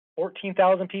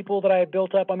 14,000 people that I had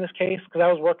built up on this case because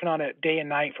I was working on it day and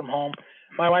night from home.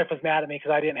 My wife was mad at me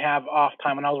because I didn't have off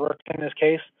time when I was working in this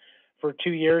case for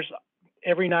 2 years.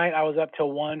 Every night I was up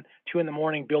till 1, 2 in the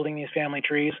morning building these family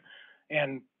trees,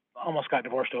 and almost got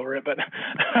divorced over it, but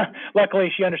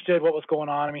luckily she understood what was going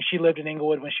on. I mean, she lived in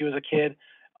Inglewood when she was a kid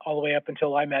all the way up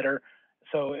until I met her.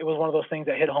 So it was one of those things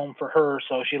that hit home for her.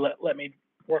 So she let me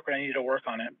work when I needed to work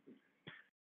on it.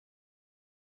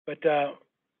 But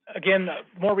again,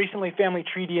 more recently, Family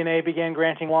Tree DNA began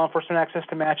granting law enforcement access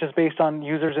to matches based on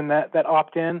users in that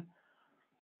opt in.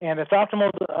 And it's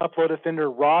optimal to upload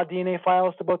offender raw DNA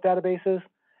files to both databases.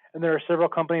 And there are several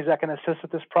companies that can assist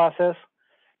with this process.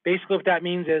 Basically, what that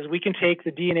means is we can take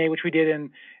the DNA, which we did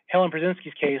in Helen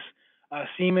Brzezinski's case,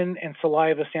 semen and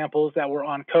saliva samples that were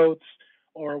on coats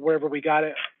or wherever we got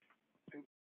it.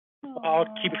 I'll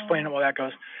keep explaining while that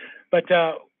goes. But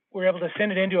we're able to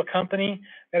send it into a company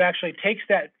that actually takes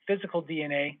that physical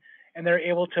DNA, and they're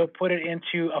able to put it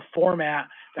into a format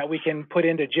that we can put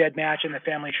into GEDmatch and the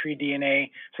family tree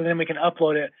DNA, so then we can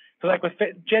upload it. So like with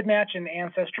GEDmatch and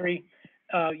Ancestry,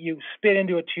 you spit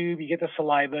into a tube, you get the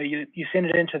saliva, you send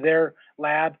it into their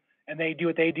lab, and they do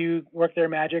what they do, work their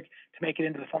magic to make it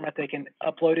into the format they can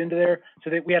upload into there. So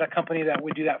that we had a company that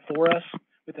would do that for us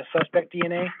with the suspect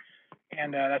DNA,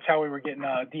 and that's how we were getting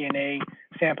DNA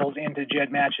samples into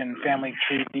GEDmatch and family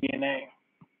tree DNA.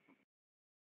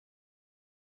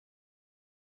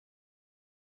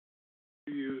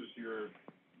 You use your,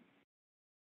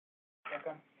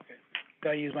 Okay. Do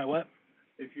I use my what?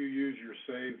 if you use your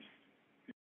saved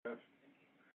PDF,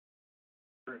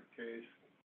 current case,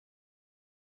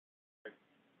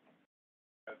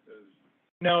 that is,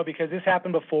 No, because this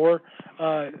happened before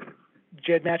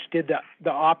GEDmatch did the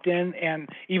opt-in, and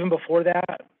even before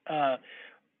that,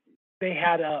 they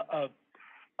had a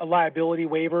liability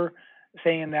waiver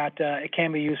saying that it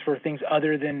can be used for things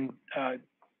other than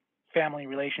family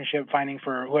relationship finding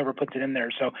for whoever puts it in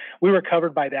there. So we were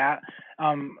covered by that.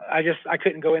 I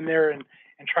couldn't go in there and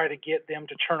try to get them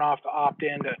to turn off the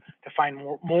opt-in to find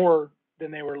more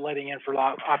than they were letting in for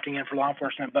opting in for law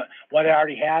enforcement. But what I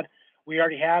already had, we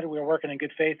were working in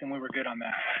good faith, and we were good on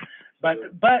that. But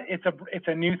it's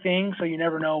a new thing, so you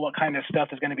never know what kind of stuff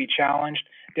is going to be challenged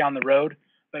down the road.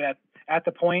 But at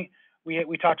the point,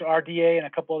 we talked to our DA and a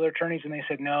couple other attorneys, and they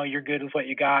said, no, you're good with what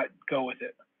you got, go with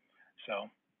it. So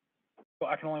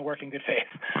I can only work in good faith.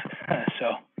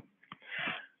 So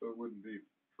it wouldn't be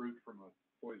fruit from a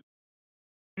poison.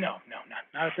 No,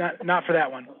 not for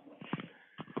that one.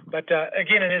 But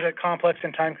again, it is a complex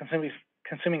and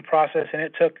time-consuming process, and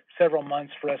it took several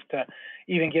months for us to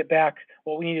even get back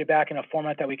what we needed back in a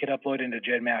format that we could upload into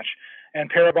GEDmatch.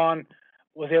 And Parabon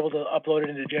was able to upload it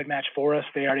into GEDmatch for us.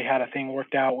 They already had a thing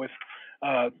worked out with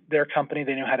their company.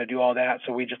 They knew how to do all that,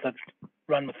 so we just let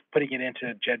run with putting it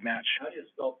into GEDmatch. How do you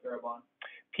spell Parabon?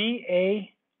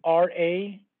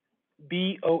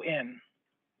 Parabon.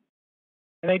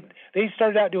 And they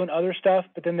started out doing other stuff,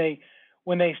 but then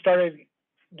when they started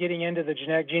getting into the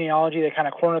genetic genealogy, they kind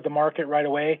of cornered the market right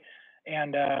away,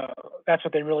 and that's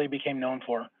what they really became known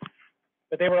for.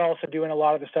 But they were also doing a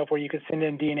lot of the stuff where you could send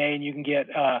in DNA and you can get,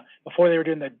 before they were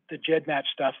doing the GEDmatch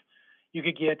stuff, you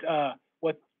could get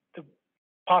what the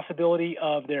possibility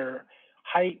of their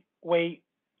height, weight,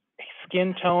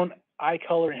 skin tone, eye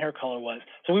color, and hair color was.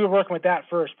 So we were working with that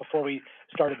first before we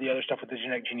started the other stuff with the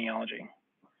genetic genealogy.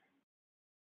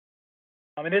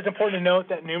 It is important to note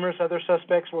that numerous other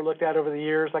suspects were looked at over the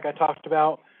years, like I talked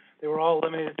about. They were all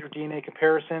eliminated through DNA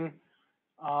comparison.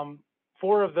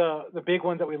 four of the big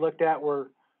ones that we looked at were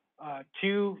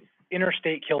two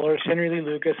interstate killers, Henry Lee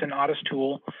Lucas and Otis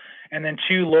Toole, and then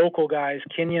two local guys,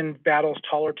 Kenyon Battles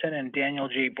Tollerton and Daniel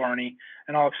J. Barney,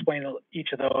 and I'll explain each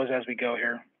of those as we go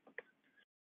here.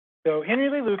 So Henry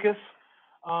Lee Lucas,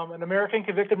 an American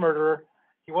convicted murderer.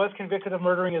 He was convicted of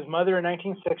murdering his mother in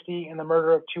 1960 and the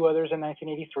murder of two others in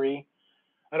 1983.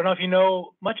 I don't know if you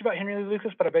know much about Henry Lee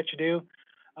Lucas, but I bet you do.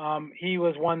 He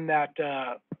was one that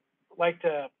liked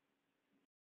to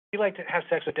have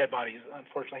sex with dead bodies.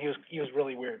 Unfortunately, he was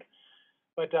really weird.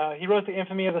 But he rose to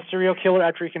infamy as a serial killer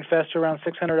after he confessed to around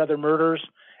 600 other murders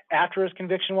after his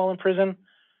conviction while in prison.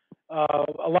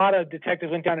 A lot of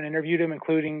detectives went down and interviewed him,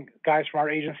 including guys from our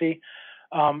agency,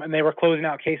 and they were closing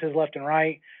out cases left and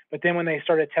right. But then when they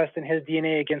started testing his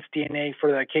DNA against DNA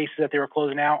for the cases that they were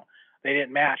closing out, they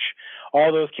didn't match.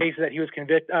 All those cases that he was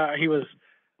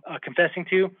confessing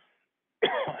to,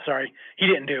 sorry, he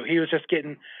didn't do. He was just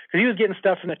getting, because he was getting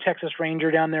stuff from the Texas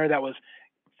Ranger down there that was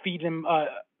feeding him,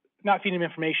 not feeding him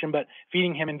information, but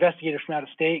feeding him investigators from out of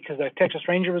state, because the Texas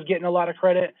Ranger was getting a lot of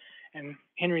credit, and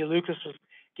Henry Lucas was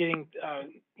getting,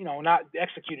 not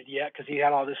executed yet because he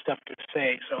had all this stuff to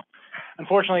say. So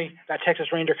unfortunately, that Texas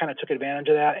Ranger kind of took advantage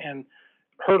of that and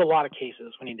hurt a lot of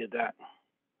cases when he did that.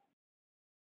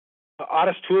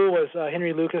 Otis Toole was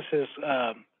Henry Lucas's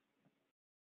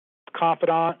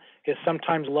confidant, his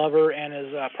sometimes lover, and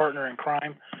his partner in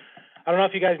crime. I don't know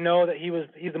if you guys know that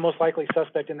he's the most likely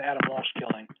suspect in the Adam Walsh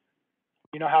killing.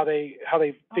 You know how they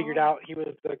figured out he was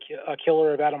the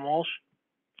killer of Adam Walsh?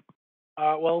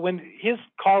 Well, when his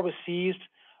car was seized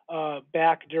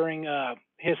back during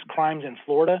his crimes in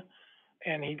Florida,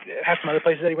 and he had some other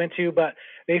places that he went to, but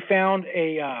they found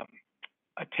a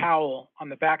towel on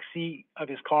the back seat of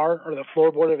his car, or the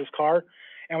floorboard of his car,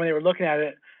 and when they were looking at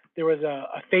it, there was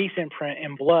a face imprint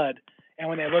in blood, and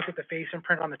when they looked at the face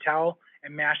imprint on the towel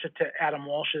and matched it to Adam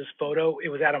Walsh's photo, it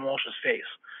was Adam Walsh's face.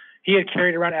 He had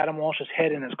carried around Adam Walsh's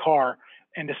head in his car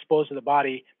and disposed of the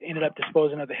body, ended up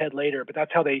disposing of the head later, but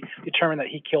that's how they determined that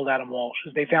he killed Adam Walsh.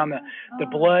 They found the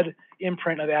blood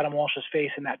imprint of Adam Walsh's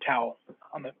face in that towel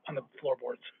on the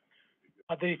floorboards.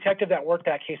 The detective that worked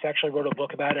that case actually wrote a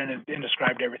book about it and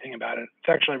described everything about it. It's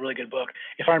actually a really good book.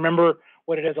 If I remember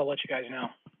what it is, I'll let you guys know.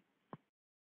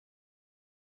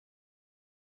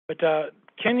 But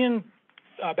Kenyon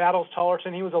Battles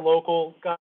Tollerton, he was a local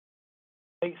guy,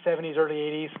 late 70s, early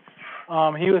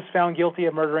 80s. He was found guilty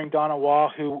of murdering Donna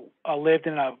Waugh, who lived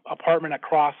in an apartment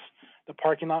across the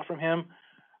parking lot from him.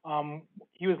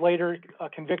 He was later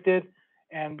convicted,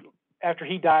 and after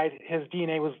he died, his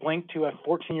DNA was linked to a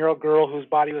 14-year-old girl whose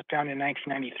body was found in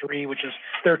 1993, which is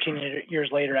 13 years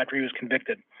later after he was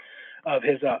convicted of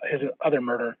his other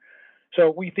murder.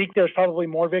 So we think there's probably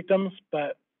more victims,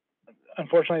 but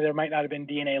unfortunately there might not have been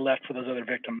DNA left for those other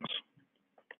victims.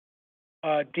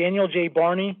 Daniel J.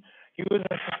 Barney, he was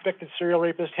a suspected serial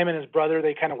rapist. Him and his brother,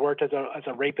 they kind of worked as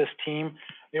a rapist team.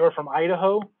 They were from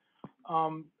Idaho.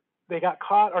 They got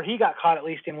caught, or he got caught at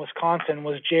least in Wisconsin,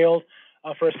 was jailed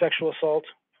for a sexual assault.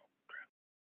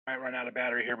 I might run out of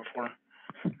battery here before.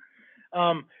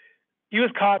 He was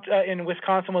caught in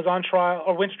Wisconsin, was on trial,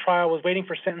 or went to trial, was waiting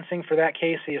for sentencing for that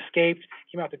case. He escaped,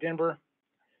 came out to Denver. Is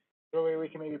there a way we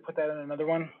can maybe put that in another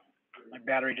one? My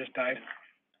battery just died.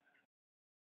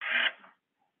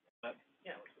 But,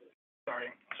 yeah,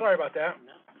 sorry about that.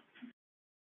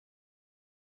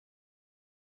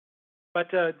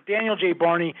 But Daniel J.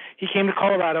 Barney, he came to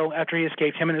Colorado after he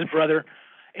escaped, him and his brother.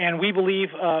 And we believe,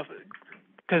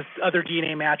 because other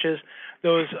DNA matches,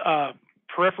 those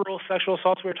peripheral sexual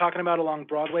assaults we were talking about along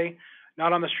Broadway,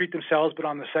 not on the street themselves, but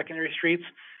on the secondary streets,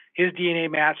 his DNA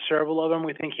matched several of them.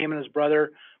 We think him and his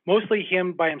brother, mostly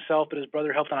him by himself, but his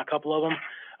brother helped on a couple of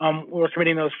them, were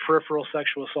committing those peripheral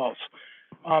sexual assaults.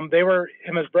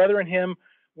 His brother and him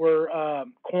were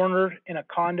cornered in a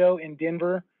condo in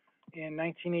Denver in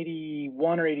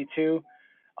 1981 or 82.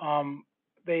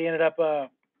 They ended up,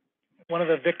 one of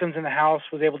the victims in the house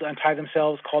was able to untie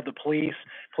themselves, called the police.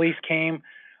 Police came.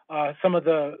 Some of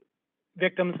the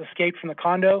victims escaped from the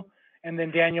condo, and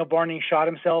then Daniel Barney shot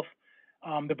himself.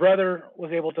 The brother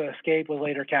was able to escape, was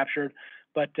later captured,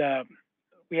 but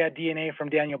we had DNA from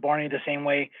Daniel Barney the same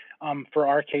way for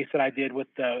our case that I did with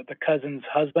the cousin's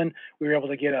husband. We were able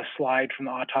to get a slide from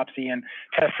the autopsy and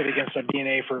test it against our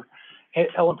DNA for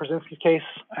Helen Przinski's case,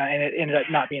 and it ended up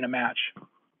not being a match.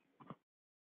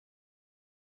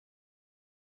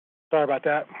 Sorry about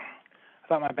that. I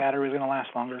thought my battery was going to last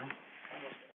longer.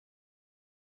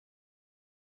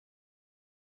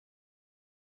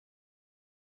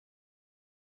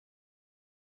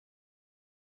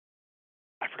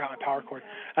 I forgot my power cord.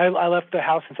 I left the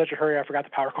house in such a hurry I forgot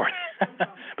the power cord.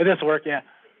 But this will work, yeah.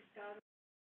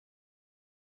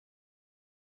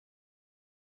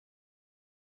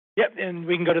 Yep, and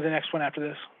we can go to the next one after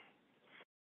this.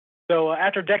 So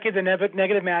after decades of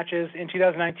negative matches, in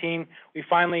 2019, we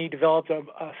finally developed a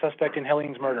suspect in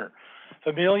Helling's murder.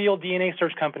 Familial DNA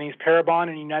search companies, Parabon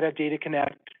and United Data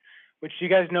Connect, which you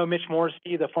guys know Mitch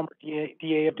Morrissey, the former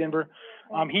DA of Denver.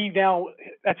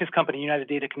 That's his company, United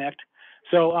Data Connect.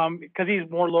 So because he's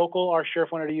more local, our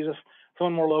sheriff wanted to use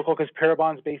someone more local because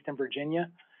Parabon's based in Virginia.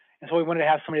 And so we wanted to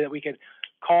have somebody that we could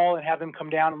call and have them come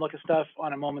down and look at stuff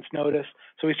on a moment's notice.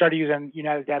 So we started using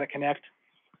United Data Connect.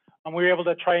 We were able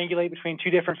to triangulate between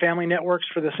 2 different family networks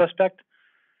for the suspect.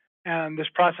 And this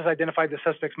process identified the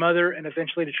suspect's mother and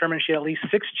eventually determined she had at least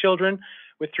 6 children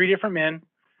with 3 different men.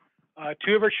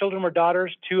 2 of her children were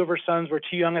daughters, 2 of her sons were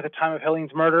too young at the time of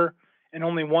Helling's murder, and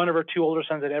only 1 of her 2 older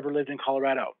sons had ever lived in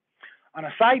Colorado. On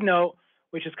a side note,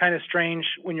 which is kind of strange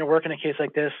when you're working a case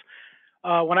like this,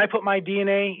 when I put my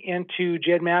DNA into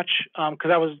GEDmatch,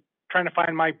 because I was trying to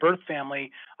find my birth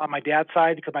family on my dad's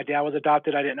side, because my dad was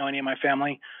adopted, I didn't know any of my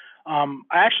family. I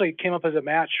actually came up as a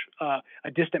match,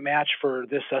 a distant match for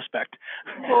this suspect.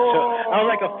 So I was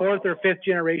like a 4th or 5th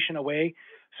generation away.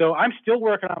 So I'm still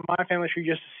working on my family tree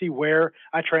just to see where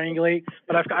I triangulate,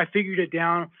 but I figured it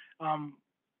down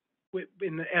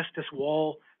in the Estes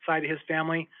Wall side of his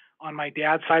family on my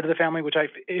dad's side of the family, which I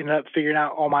ended up figuring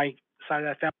out all my side of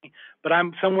that family. But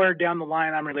I'm somewhere down the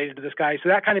line, I'm related to this guy. So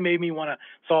that kind of made me want to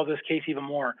solve this case even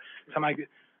more. So I'm like,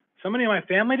 somebody in my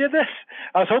family did this?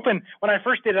 I was hoping, when I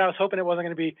first did it, I was hoping it wasn't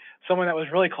going to be someone that was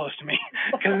really close to me,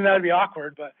 because then that would be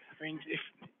awkward. But I mean, if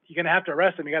you're going to have to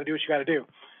arrest them, you got to do what you got to do.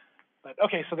 But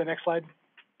okay, so the next slide,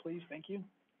 please. Thank you.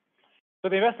 So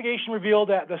the investigation revealed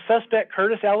that the suspect,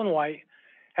 Curtis Allen White,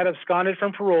 had absconded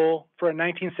from parole for a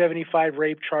 1975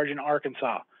 rape charge in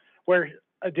Arkansas, where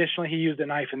additionally he used a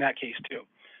knife in that case too.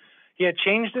 He had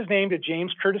changed his name to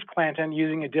James Curtis Clanton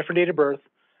using a different date of birth,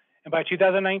 and by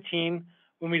 2019,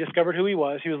 when we discovered who he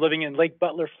was living in Lake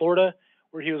Butler, Florida,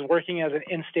 where he was working as an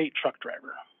in-state truck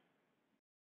driver.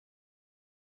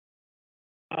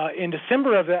 In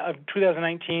December of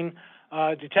 2019,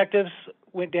 detectives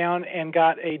went down and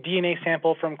got a DNA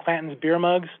sample from Clanton's beer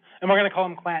mugs, and we're going to call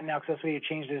him Clanton now because that's what he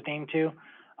changed his name to,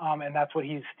 and that's what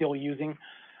he's still using.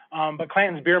 But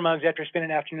Clanton's beer mugs after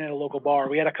spending an afternoon at a local bar.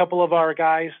 We had a couple of our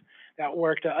guys that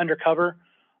worked undercover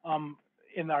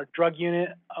in our drug unit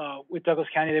with Douglas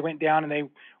County. They went down and they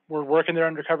were working their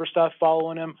undercover stuff,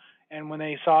 following him, and when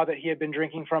they saw that he had been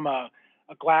drinking from a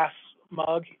glass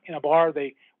mug in a bar,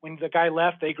 when the guy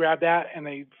left, they grabbed that and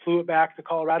they flew it back to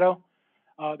Colorado.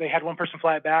 They had one person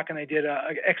fly it back, and they did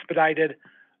an expedited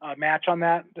match on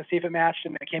that to see if it matched,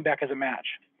 and it came back as a match.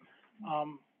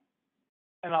 And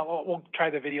we'll try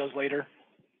the videos later.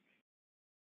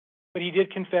 But he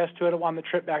did confess to it on the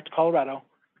trip back to Colorado.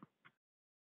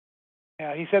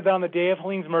 Yeah, he said that on the day of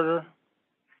Helling's murder,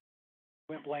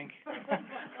 went blank.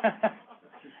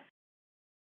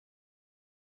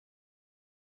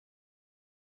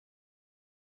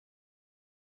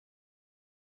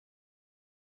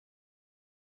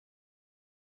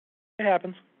 It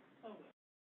happens.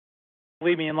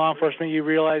 Believe me, in law enforcement, you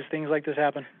realize things like this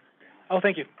happen. Oh,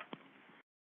 thank you.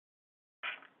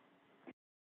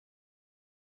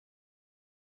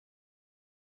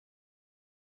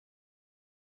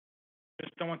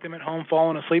 Just don't want them at home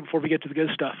falling asleep before we get to the good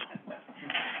stuff.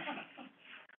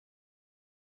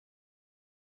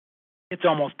 It's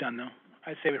almost done, though.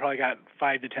 I'd say we probably got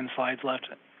 5 to 10 slides left.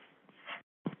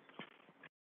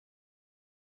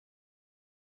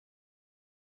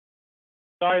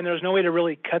 Sorry, and there's no way to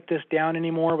really cut this down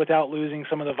anymore without losing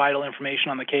some of the vital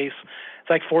information on the case. It's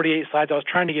like 48 slides. I was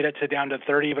trying to get it down to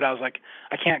 30, but I was like,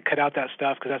 I can't cut out that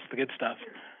stuff because that's the good stuff.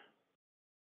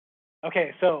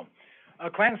 Okay, so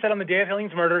Clanton said on the day of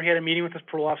Helling's murder, he had a meeting with his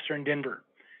parole officer in Denver.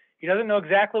 He doesn't know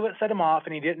exactly what set him off,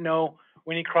 and he didn't know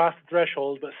when he crossed the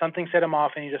threshold, but something set him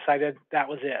off, and he decided that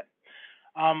was it.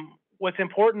 What's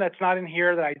important that's not in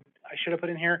here that I should have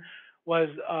put in here was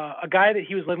a guy that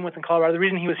he was living with in Colorado. The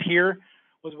reason he was here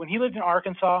was when he lived in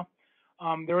Arkansas,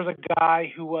 there was a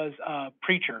guy who was a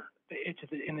preacher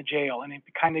in the jail, and it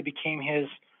kind of became his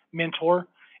mentor.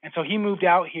 And so he moved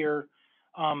out here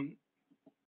and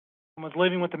was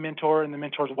living with the mentor and the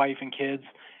mentor's wife and kids.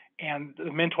 And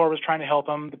the mentor was trying to help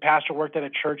him. The pastor worked at a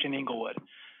church in Inglewood.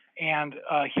 And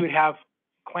he would have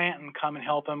Clanton come and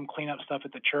help him clean up stuff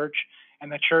at the church.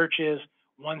 And the church is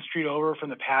one street over from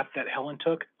the path that Helen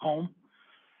took home.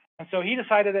 And so he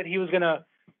decided that he was going to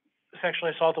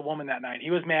sexually assault a woman that night.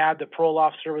 He was mad. The parole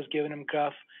officer was giving him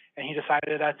guff, and he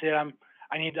decided, that's it.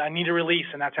 I need a release,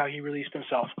 and that's how he released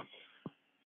himself.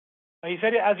 He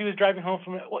said it as he was driving home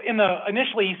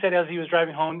initially he said as he was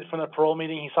driving home from the parole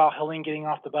meeting, he saw Helene getting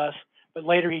off the bus, but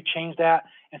later he changed that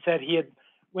and said he had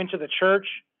went to the church,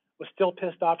 was still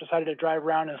pissed off, decided to drive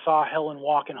around and saw Helen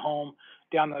walking home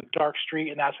down the dark street,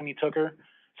 and that's when he took her.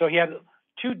 So he had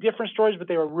two different stories, but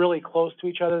they were really close to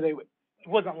each other. He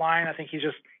wasn't lying. I think he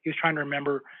was trying to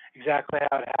remember exactly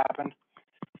how it happened.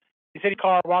 He said he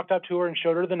walked up to her and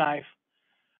showed her the knife.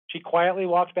 She quietly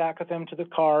walked back with him to the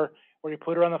car where he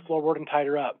put her on the floorboard and tied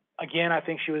her up. Again, I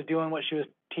think she was doing what she was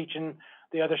teaching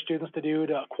the other students to do,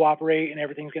 to cooperate and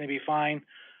everything's going to be fine,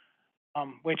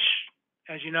 which,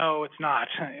 as you know, it's not.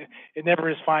 It never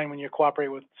is fine when you cooperate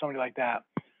with somebody like that.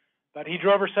 But he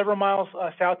drove her several miles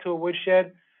south to a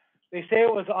woodshed. They say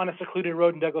it was on a secluded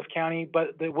road in Douglas County,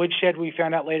 but the woodshed, we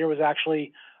found out later, was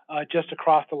actually just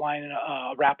across the line in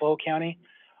Arapahoe County.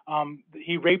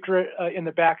 He raped her in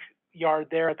the backyard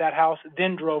there at that house,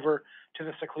 then drove her to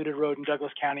the secluded road in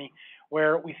Douglas County,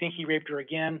 where we think he raped her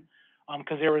again,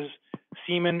 because there was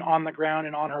semen on the ground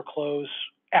and on her clothes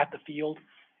at the field,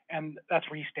 and that's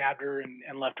where he stabbed her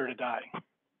and left her to die.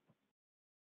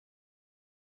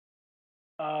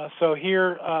 So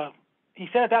here, he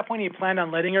said at that point he planned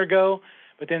on letting her go,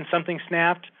 but then something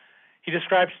snapped. He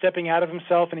described stepping out of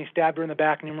himself, and he stabbed her in the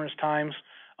back numerous times.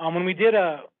 When we did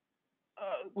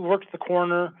we worked with the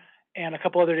coroner and a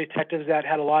couple other detectives that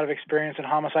had a lot of experience in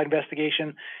homicide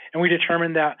investigation, and we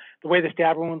determined that the way the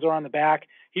stab wounds are on the back,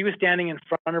 he was standing in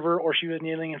front of her or she was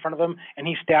kneeling in front of him, and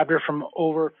he stabbed her from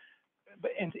over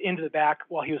into the back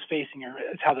while he was facing her.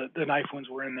 That's how the knife wounds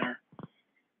were in there.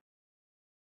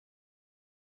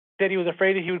 Said he was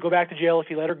afraid that he would go back to jail if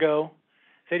he let her go.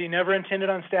 Said he never intended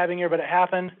on stabbing her, but it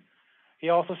happened. He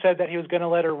also said that he was going to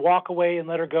let her walk away and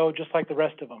let her go just like the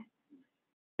rest of them.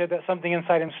 Said that something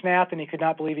inside him snapped and he could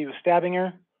not believe he was stabbing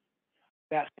her.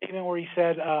 That statement where he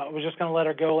said was just going to let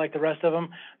her go like the rest of them,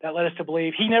 that led us to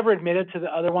believe he never admitted to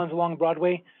the other ones along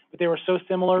Broadway, but they were so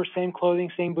similar, same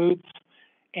clothing, same boots,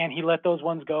 and he let those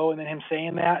ones go. And then him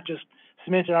saying that just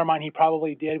cemented in our mind he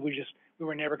probably did. We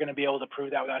were never going to be able to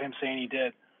prove that without him saying he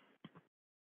did.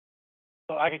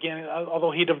 So like again,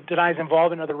 although he denies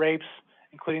involvement in other rapes,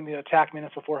 including the attack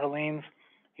minutes before Helene's,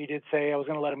 he did say I was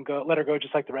going to let her go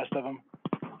just like the rest of them.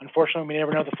 Unfortunately, we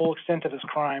never know the full extent of his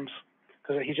crimes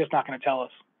because he's just not going to tell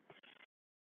us.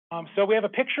 So we have a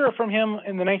picture from him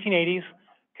in the 1980s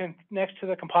next to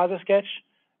the composite sketch,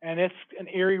 and it's an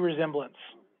eerie resemblance.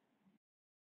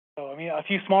 So, I mean, a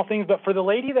few small things, but for the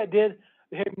lady that did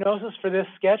the hypnosis for this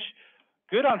sketch,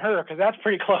 good on her, because that's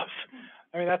pretty close.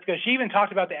 I mean, that's good. She even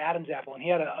talked about the Adam's apple, and he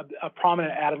had a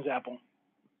prominent Adam's apple.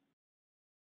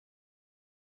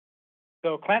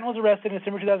 So Clanton was arrested in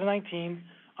December 2019.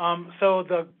 So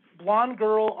the blonde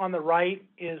girl on the right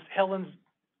is Helen's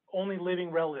only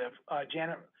living relative,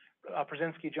 Janet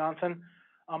Przenski Johnson.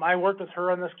 I worked with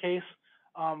her on this case.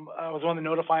 I was one of the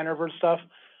notifying her and stuff.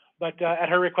 But at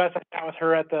her request, I sat with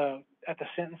her at the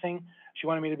sentencing. She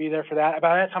wanted me to be there for that.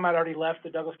 By that time, I'd already left the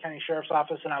Douglas County Sheriff's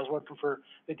Office, and I was working for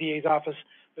the DA's office.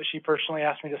 But she personally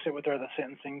asked me to sit with her at the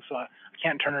sentencing, so I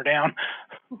can't turn her down.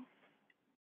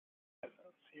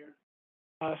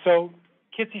 So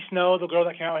Kitsy Snow, the girl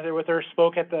that came out there with her,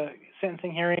 spoke at the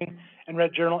sentencing hearing and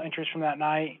read journal entries from that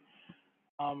night.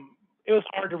 It was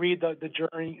hard to read the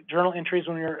journal entries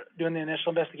when we were doing the initial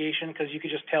investigation because you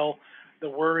could just tell the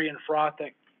worry and fraught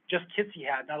that just Kitsy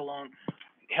had, not alone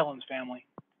Helen's family.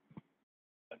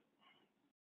 But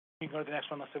you can go to the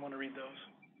next one unless they want to read those.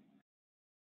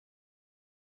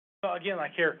 So again,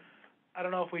 like here, I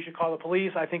don't know if we should call the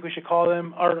police. I think we should call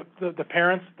them, or the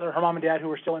parents, her mom and dad who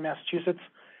were still in Massachusetts.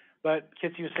 But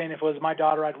Kitsy was saying if it was my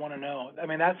daughter, I'd want to know. I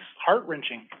mean, that's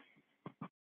heart-wrenching,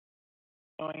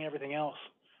 knowing everything else.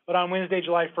 But on Wednesday,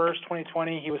 July 1st,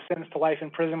 2020, he was sentenced to life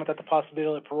in prison without the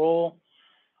possibility of parole.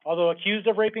 Although accused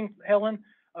of raping Helen,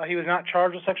 he was not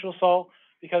charged with sexual assault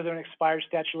because of an expired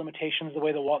statute of limitations, the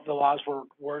way the laws were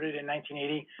worded in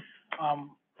 1980.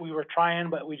 We were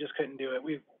trying, but we just couldn't do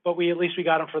it. But at least we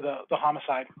got him for the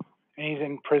homicide, and he's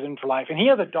in prison for life. And he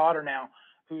has a daughter now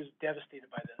who's devastated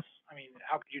by this. I mean,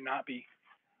 how could you not be?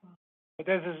 But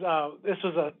this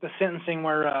was the sentencing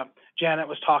where Janet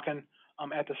was talking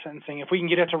at the sentencing. If we can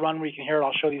get it to run where you can hear it,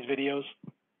 I'll show these videos.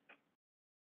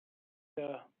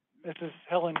 This is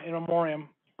Helen in memoriam,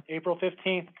 April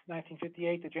 15th,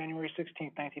 1958 to January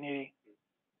 16th, 1980.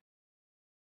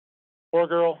 Poor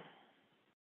girl.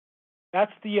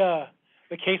 That's the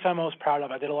case I'm most proud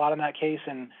of. I did a lot on that case,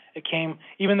 and it came,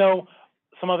 even though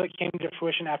some of it came to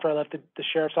fruition after I left the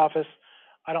sheriff's office,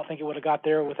 I don't think it would have got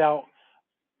there without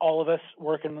all of us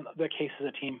working the case as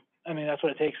a team. I mean, that's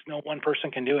what it takes. No one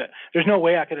person can do it. There's no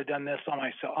way I could have done this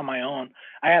on my own.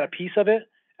 I had a piece of it,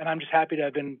 and I'm just happy to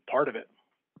have been part of it.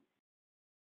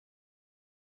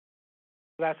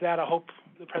 So that's that. I hope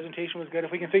the presentation was good.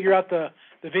 If we can figure out the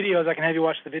videos, I can have you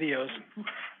watch the videos.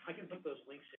 I can put those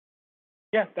links in.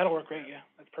 Yeah, that'll work great, yeah,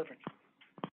 that's perfect.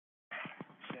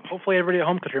 Hopefully everybody at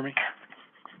home could hear me.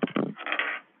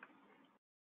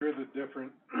 Sure that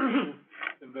different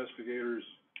investigators,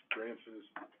 branches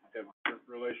have different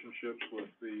relationships with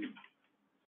the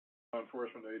law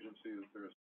enforcement agency that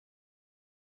they're.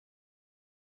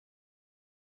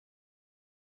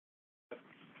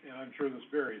 And I'm sure this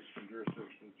varies from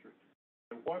jurisdiction to.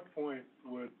 At what point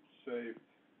would, say,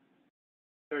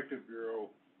 Detective Bureau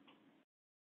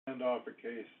send off a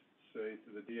case, say, to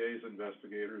the DA's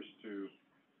investigators to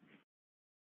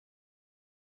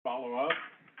follow up,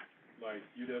 like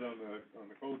you did on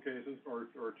the cold cases, or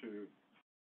to,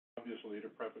 obviously, to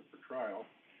prep it for trial?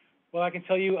 Well, I can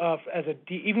tell you,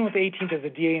 even with the 18th as a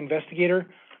DA investigator,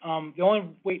 the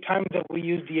only times that we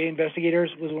used DA investigators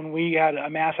was when we had a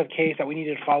massive case that we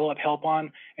needed follow-up help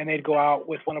on, and they'd go out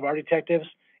with one of our detectives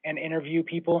and interview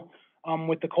people.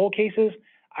 With the cold cases,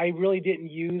 I really didn't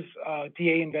use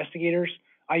DA investigators.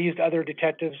 I used other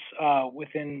detectives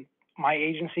within my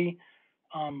agency.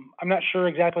 I'm not sure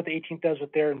exactly what the 18th does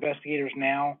with their investigators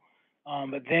now,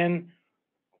 but then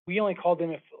we only called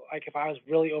them if I was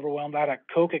really overwhelmed. I had a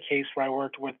COCA case where I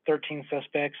worked with 13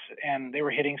 suspects, and they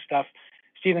were hitting stuff,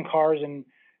 stealing cars and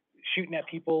shooting at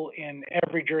people in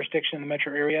every jurisdiction in the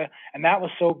metro area. And that was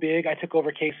so big, I took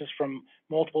over cases from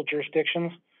multiple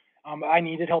jurisdictions. I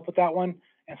needed help with that one.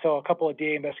 And so a couple of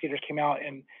DA investigators came out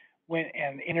and went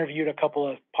and interviewed a couple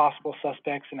of possible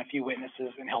suspects and a few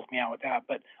witnesses and helped me out with that.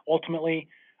 But ultimately,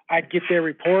 I'd get their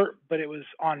report, but it was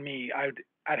on me.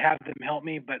 I'd have them help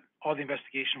me, but all the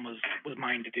investigation was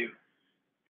mine to do.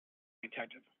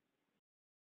 Detective.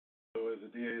 So as a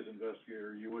DA's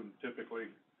investigator, you wouldn't typically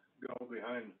go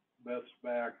behind Beth's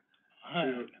back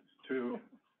to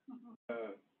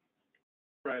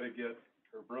try to get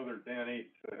her brother Danny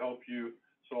to help you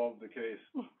solve the case.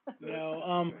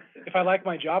 No, if I liked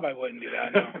my job, I wouldn't do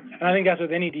that, no. And I think that's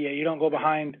with any DA. You don't go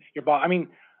behind your boss. I mean,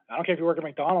 I don't care if you work at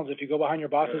McDonald's. If you go behind your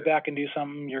boss's back and do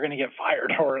something, you're gonna get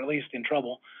fired or at least in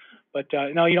trouble. But,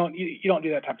 no, you don't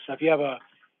do that type of stuff. You have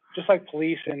just like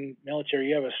police and military,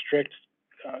 you have a strict,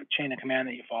 chain of command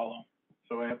that you follow.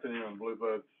 So Anthony on Blue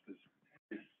Buds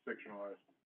is fictionalized.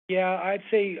 Yeah, I'd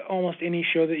say almost any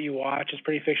show that you watch is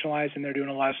pretty fictionalized, and they're doing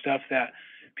a lot of stuff that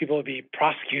people would be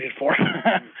prosecuted for,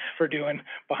 for doing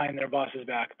behind their boss's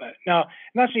back. But no,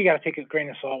 and that's what you gotta take a grain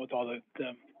of salt with all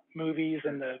the movies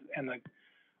and the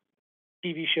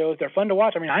TV shows. They're fun to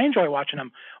watch. I mean, I enjoy watching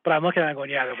them, but I'm looking at it going,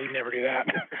 yeah, we'd never do that.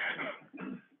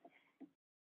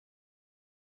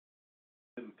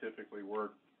 Didn't typically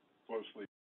work closely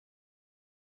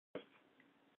with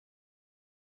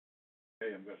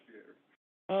DA investigator.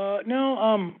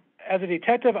 No, as a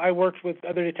detective, I worked with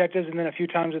other detectives and then a few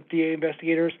times with DA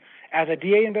investigators. As a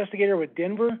DA investigator with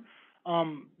Denver,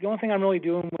 the only thing I'm really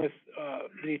doing with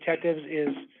the detectives is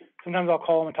sometimes I'll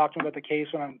call them and talk to them about the case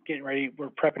when I'm getting ready, we're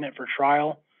prepping it for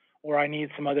trial, or I need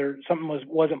something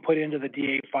wasn't put into the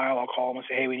DA file, I'll call them and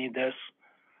say, hey, we need this.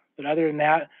 But other than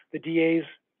that, the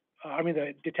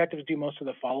detectives do most of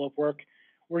the follow-up work.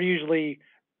 We're usually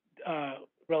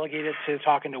relegated to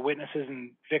talking to witnesses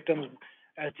and victims.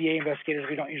 As DA investigators,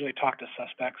 we don't usually talk to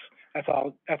suspects. That's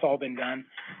all been done.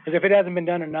 Because if it hasn't been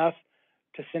done enough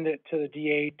to send it to the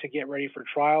DA to get ready for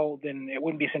trial, then it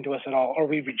wouldn't be sent to us at all, or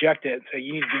we reject it and say,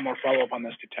 you need to do more follow-up on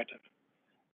this detective.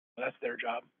 So that's their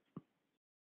job.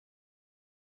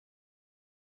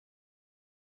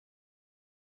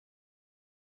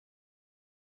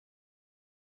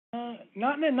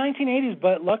 Not in the 1980s,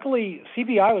 but luckily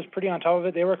CBI was pretty on top of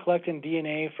it. They were collecting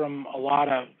DNA from a lot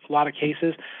of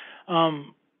cases.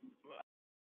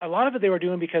 A lot of it they were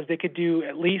doing because they could do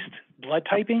at least blood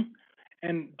typing,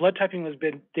 and blood typing was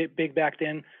big back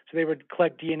then. So they would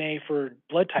collect DNA for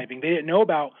blood typing. They didn't know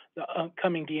about the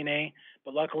upcoming DNA,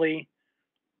 but luckily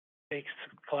they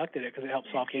collected it because it helped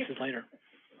solve cases later.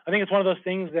 I think it's one of those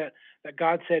things that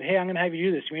God said, hey, I'm going to have you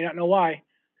do this. You may not know why,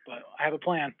 but I have a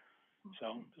plan.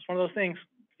 So it's one of those things.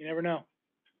 You never know.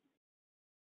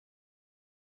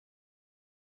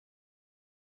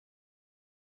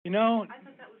 You know,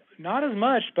 not as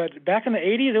much, but back in the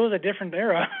 80s, it was a different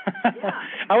era.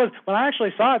 When I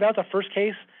actually saw it, that was the first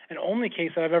case and only case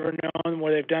that I've ever known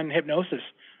where they've done hypnosis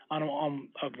on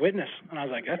a witness. And I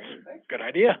was like, that's a good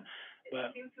idea. But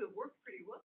it seems to have worked pretty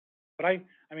well. But I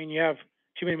mean, you have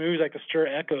too many movies like The Stir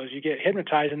Echoes. You get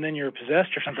hypnotized and then you're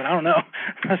possessed or something. I don't know.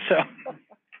 So,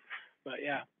 but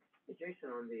yeah. Jason,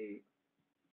 on the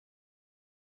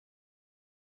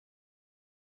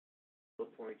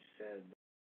point said,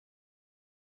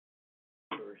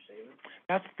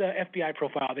 that's the FBI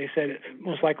profile. They said it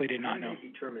most likely did not know. How did they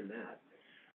determine that?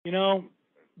 You know,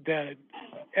 the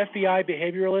FBI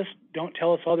behavioralists don't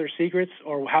tell us all their secrets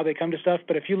or how they come to stuff,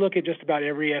 but if you look at just about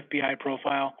every FBI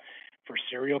profile for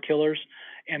serial killers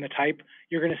and the type,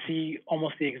 you're going to see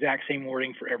almost the exact same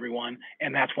wording for everyone,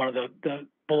 and that's one of the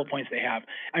bullet points they have.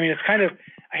 I mean, it's kind of,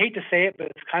 I hate to say it, but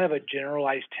it's kind of a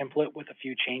generalized template with a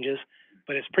few changes,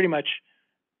 but it's pretty much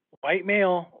white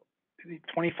male,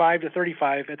 25 to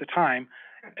 35 at the time,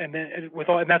 and then with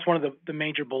all, and that's one of the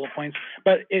major bullet points.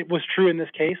 But it was true in this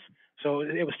case, so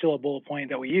it was still a bullet point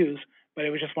that we use, but it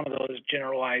was just one of those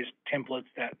generalized templates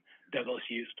that Douglas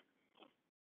used.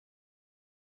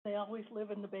 They always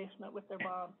live in the basement with their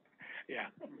mom. Yeah.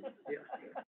 Yeah.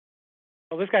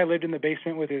 Well, this guy lived in the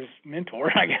basement with his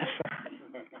mentor, I guess.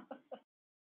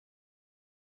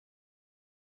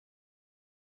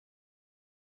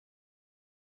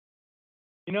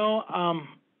 You know,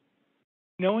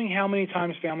 knowing how many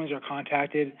times families are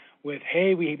contacted with,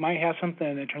 hey, we might have something,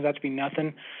 and it turns out to be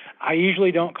nothing, I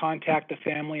usually don't contact the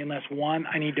family unless, one,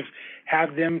 I need to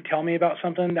have them tell me about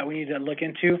something that we need to look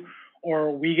into,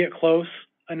 or we get close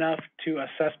enough to a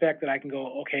suspect that I can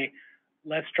go, okay,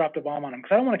 let's drop the bomb on him.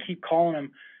 Because I don't want to keep calling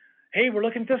him, hey, we're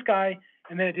looking at this guy,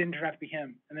 and then it didn't turn out to be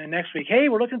him. And then next week, hey,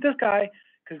 we're looking at this guy,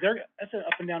 because that's an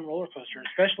up and down roller coaster,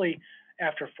 especially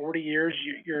after 40 years,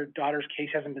 your daughter's case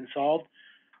hasn't been solved.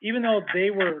 Even though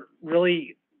they were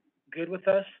really good with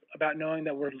us about knowing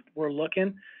that we're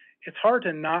looking, it's hard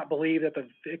to not believe that the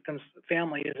victim's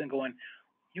family isn't going,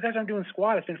 you guys aren't doing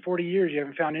squat. It's been 40 years. You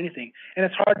haven't found anything. And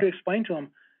it's hard to explain to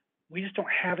them, we just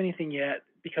don't have anything yet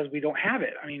because we don't have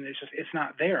it. I mean, it's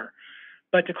not there.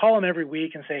 But to call them every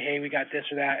week and say, hey, we got this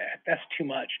or that, that's too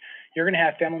much. You're going to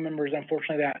have family members,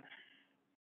 unfortunately, that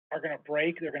are going to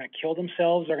break, they're going to kill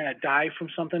themselves, they're going to die from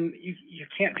something. You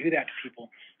can't do that to people.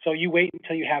 So you wait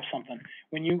until you have something.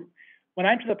 When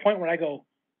I'm to the point where I go,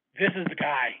 this is the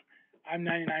guy, I'm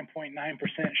 99.9%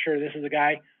 sure this is the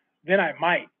guy, then I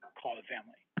might call the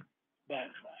family.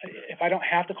 But if I don't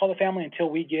have to call the family until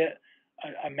we get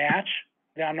a match,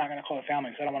 then I'm not going to call the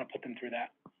family because I don't want to put them through that.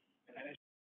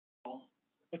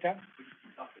 What's that?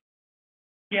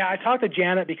 Yeah, I talked to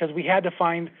Janet because we had to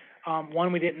find,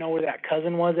 one, we didn't know where that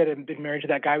cousin was that had been married to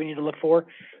that guy we needed to look for.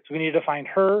 So we needed to find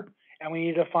her, and we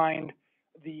needed to find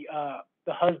the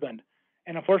husband.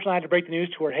 And unfortunately, I had to break the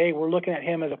news to her, hey, we're looking at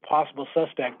him as a possible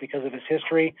suspect because of his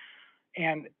history.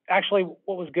 And actually,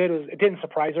 what was good was it didn't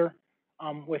surprise her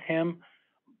with him,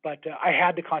 but I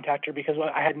had to contact her because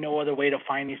I had no other way to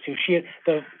find these two.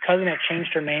 The cousin had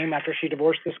changed her name after she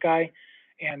divorced this guy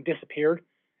and disappeared.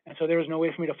 And so there was no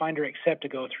way for me to find her except to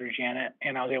go through Janet,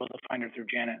 and I was able to find her through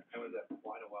Janet. And was that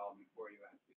quite a while before you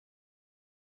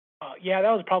asked Yeah, that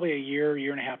was probably a year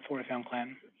and a half before I found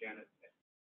Clanton. Janet?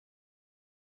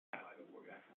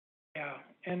 Yeah,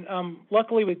 and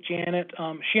luckily with Janet,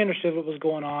 she understood what was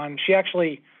going on. She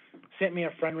actually sent me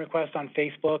a friend request on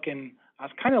Facebook, and I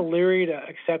was kind of leery to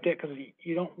accept it because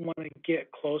you don't want to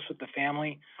get close with the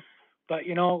family. But,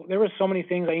 you know, there were so many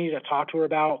things I needed to talk to her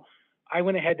about. I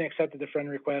went ahead and accepted the friend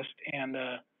request, and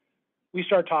we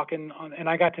started talking, and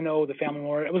I got to know the family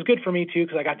more. It was good for me, too,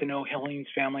 because I got to know Helene's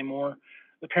family more.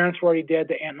 The parents were already dead.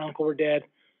 The aunt and uncle were dead.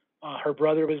 Her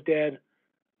brother was dead.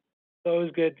 So it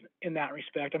was good in that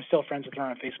respect. I'm still friends with her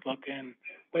on Facebook,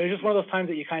 but it's just one of those times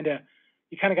that you kind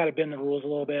of got to bend the rules a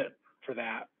little bit for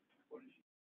that.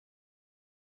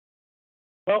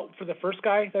 Well, for the first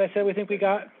guy that I said we think we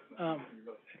got,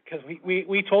 because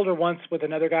we told her once with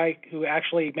another guy who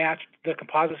actually matched the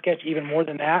composite sketch even more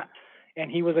than that, and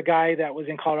he was a guy that was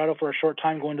in Colorado for a short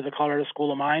time going to the Colorado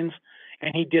School of Mines,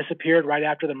 and he disappeared right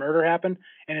after the murder happened,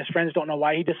 and his friends don't know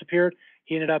why he disappeared.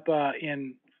 He ended up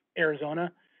in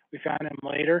Arizona. We found him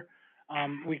later.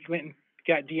 We went and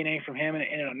got DNA from him, and it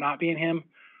ended up not being him.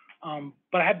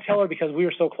 But I had to tell her because we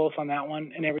were so close on that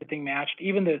one, and everything matched.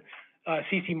 Even the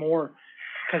C.C. Moore,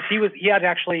 because he had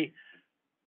actually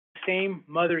the same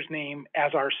mother's name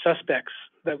as our suspects,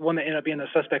 the one that ended up being the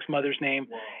suspect's mother's name,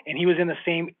 and he was in the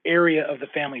same area of the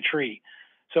family tree.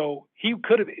 So he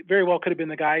very well could have been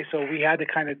the guy. So we had to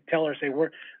kind of tell her, say,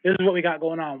 this is what we got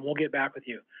going on. We'll get back with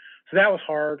you. So that was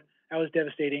hard. That was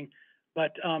devastating.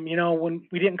 But, you know, when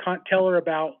we didn't tell her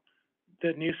about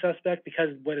the new suspect because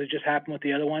what had just happened with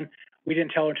the other one, we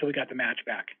didn't tell her until we got the match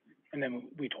back. And then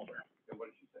we told her. And what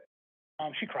did she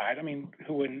say? She cried. I mean,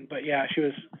 who wouldn't? But, yeah,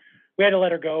 we had to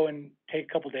let her go and take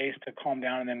a couple days to calm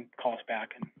down and then call us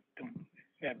back and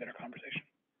we had a better conversation.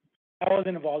 I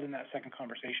wasn't involved in that second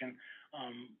conversation.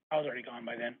 I was already gone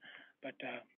by then. But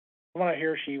from what I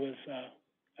hear, she was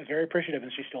very appreciative,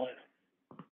 and she still is.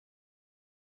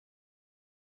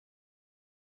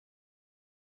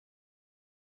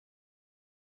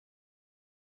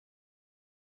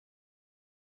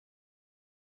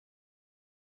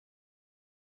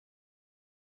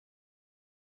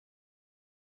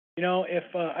 You know, if,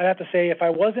 I'd have to say, if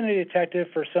I wasn't a detective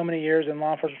for so many years in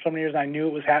law enforcement for so many years, and I knew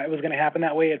it was gonna happen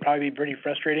that way, it'd probably be pretty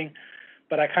frustrating.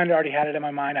 But I kinda already had it in my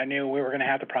mind. I knew we were gonna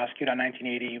have to prosecute on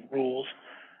 1980 rules.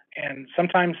 And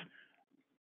sometimes,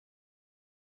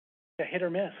 a hit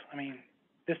or miss. I mean,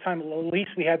 this time, at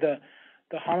least we had the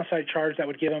homicide charge that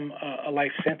would give him a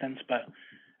life sentence. But,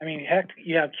 I mean, heck,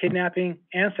 you have kidnapping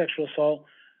and sexual assault.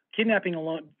 Kidnapping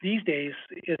alone, these days,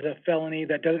 is a felony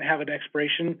that doesn't have an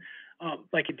expiration,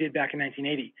 like it did back in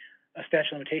 1980, a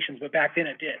statute of limitations, but back then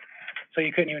it did. So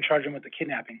you couldn't even charge them with the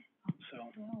kidnapping, so,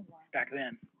 back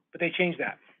then. But they changed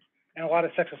that. And a lot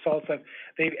of sex assaults,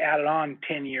 they've added on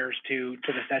 10 years to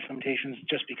the statute of limitations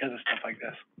just because of stuff like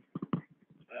this.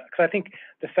 Because I think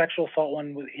the sexual assault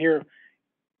one was here,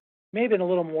 may have been a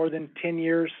little more than 10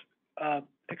 years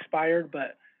expired,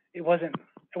 but it wasn't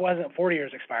 40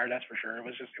 years expired, that's for sure. It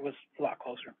was a lot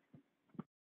closer.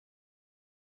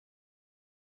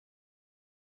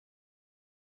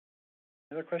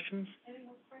 Other questions?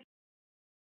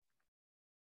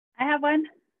 I have one.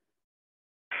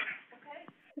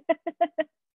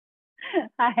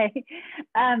 Hi.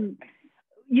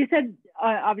 You said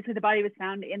obviously the body was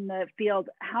found in the field.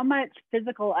 How much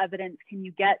physical evidence can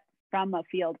you get from a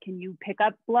field? Can you pick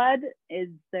up blood? Is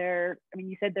there, I mean,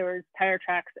 you said there was tire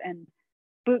tracks and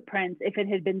boot prints. If it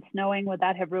had been snowing, would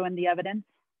that have ruined the evidence?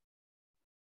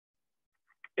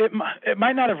 It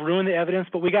might not have ruined the evidence,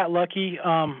 but we got lucky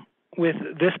with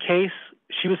this case.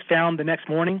 She was found the next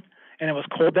morning, and it was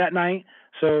cold that night,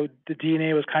 so the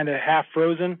DNA was kind of half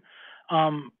frozen.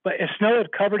 But if snow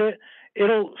had covered it,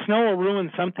 snow will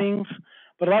ruin some things,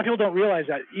 but a lot of people don't realize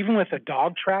that even with a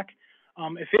dog track,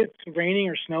 if it's raining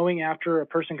or snowing after a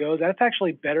person goes, that's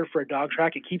actually better for a dog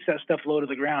track. It keeps that stuff low to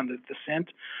the ground, the scent.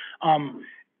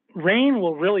 Rain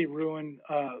will really ruin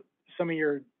some of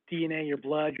your DNA, your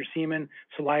blood, your semen,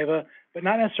 saliva, but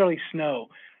not necessarily snow,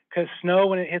 because snow,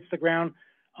 when it hits the ground,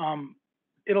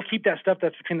 it'll keep that stuff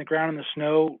that's between the ground and the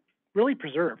snow really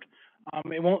preserved.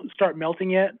 It won't start melting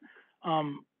yet,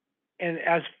 and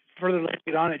as further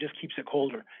liquid on, it just keeps it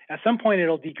colder. At some point,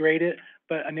 it'll degrade it,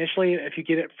 but initially, if you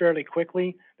get it fairly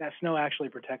quickly, that snow actually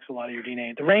protects a lot of your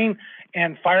DNA. The rain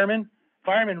and firemen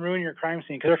ruin your crime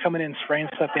scene because they're coming in spraying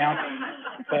stuff down.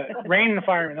 But rain and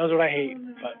firemen, those are what I hate.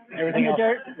 But everything else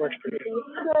works pretty good.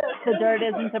 The dirt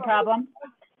isn't a problem?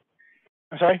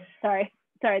 I'm sorry? Sorry,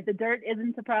 the dirt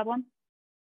isn't a problem?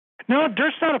 No,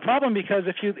 dirt's not a problem because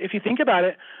if you think about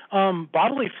it,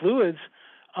 bodily fluids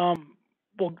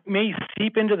may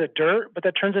seep into the dirt, but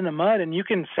that turns into mud, and you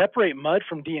can separate mud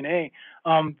from DNA.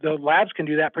 The labs can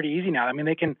do that pretty easy now. I mean,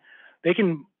 they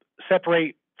can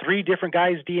separate 3 different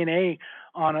guys' DNA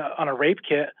on a rape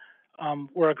kit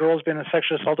where a girl's been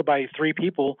sexually assaulted by 3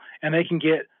 people, and they can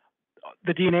get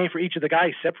the DNA for each of the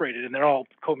guys separated, and they're all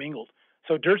commingled.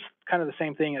 So dirt's kind of the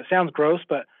same thing. It sounds gross,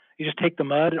 but you just take the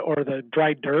mud or the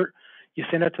dried dirt, you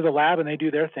send it to the lab, and they do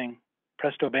their thing.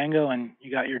 Presto bango, and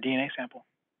you got your DNA sample.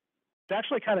 It's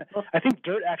actually I think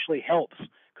dirt actually helps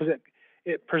because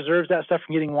it preserves that stuff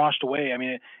from getting washed away. I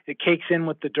mean, it cakes in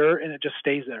with the dirt, and it just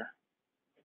stays there.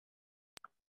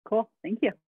 Cool, thank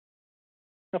you.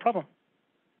 No problem.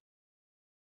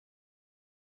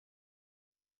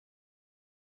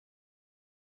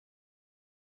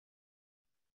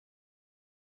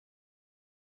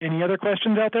 Any other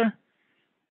questions out there?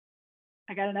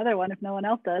 I got another one if no one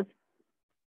else does.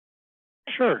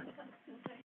 Sure.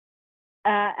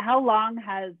 How long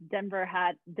has Denver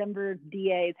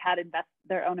DAs had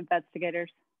their own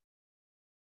investigators?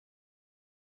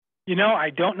 You know, I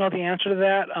don't know the answer to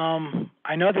that.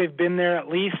 I know they've been there at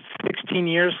least 16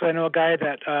 years. So I know a guy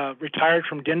that retired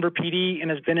from Denver PD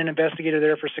and has been an investigator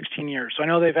there for 16 years. So I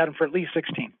know they've had him for at least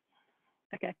 16.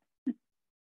 Okay.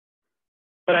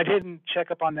 But I didn't check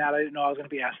up on that. I didn't know I was going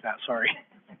to be asked that. Sorry.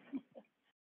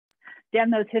 Damn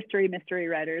those history mystery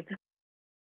writers.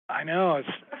 I know, it's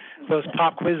those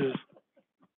pop quizzes.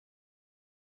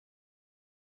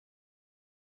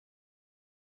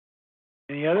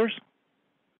 Any others?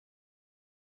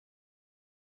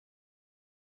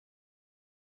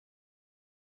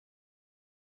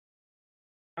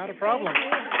 Not a problem.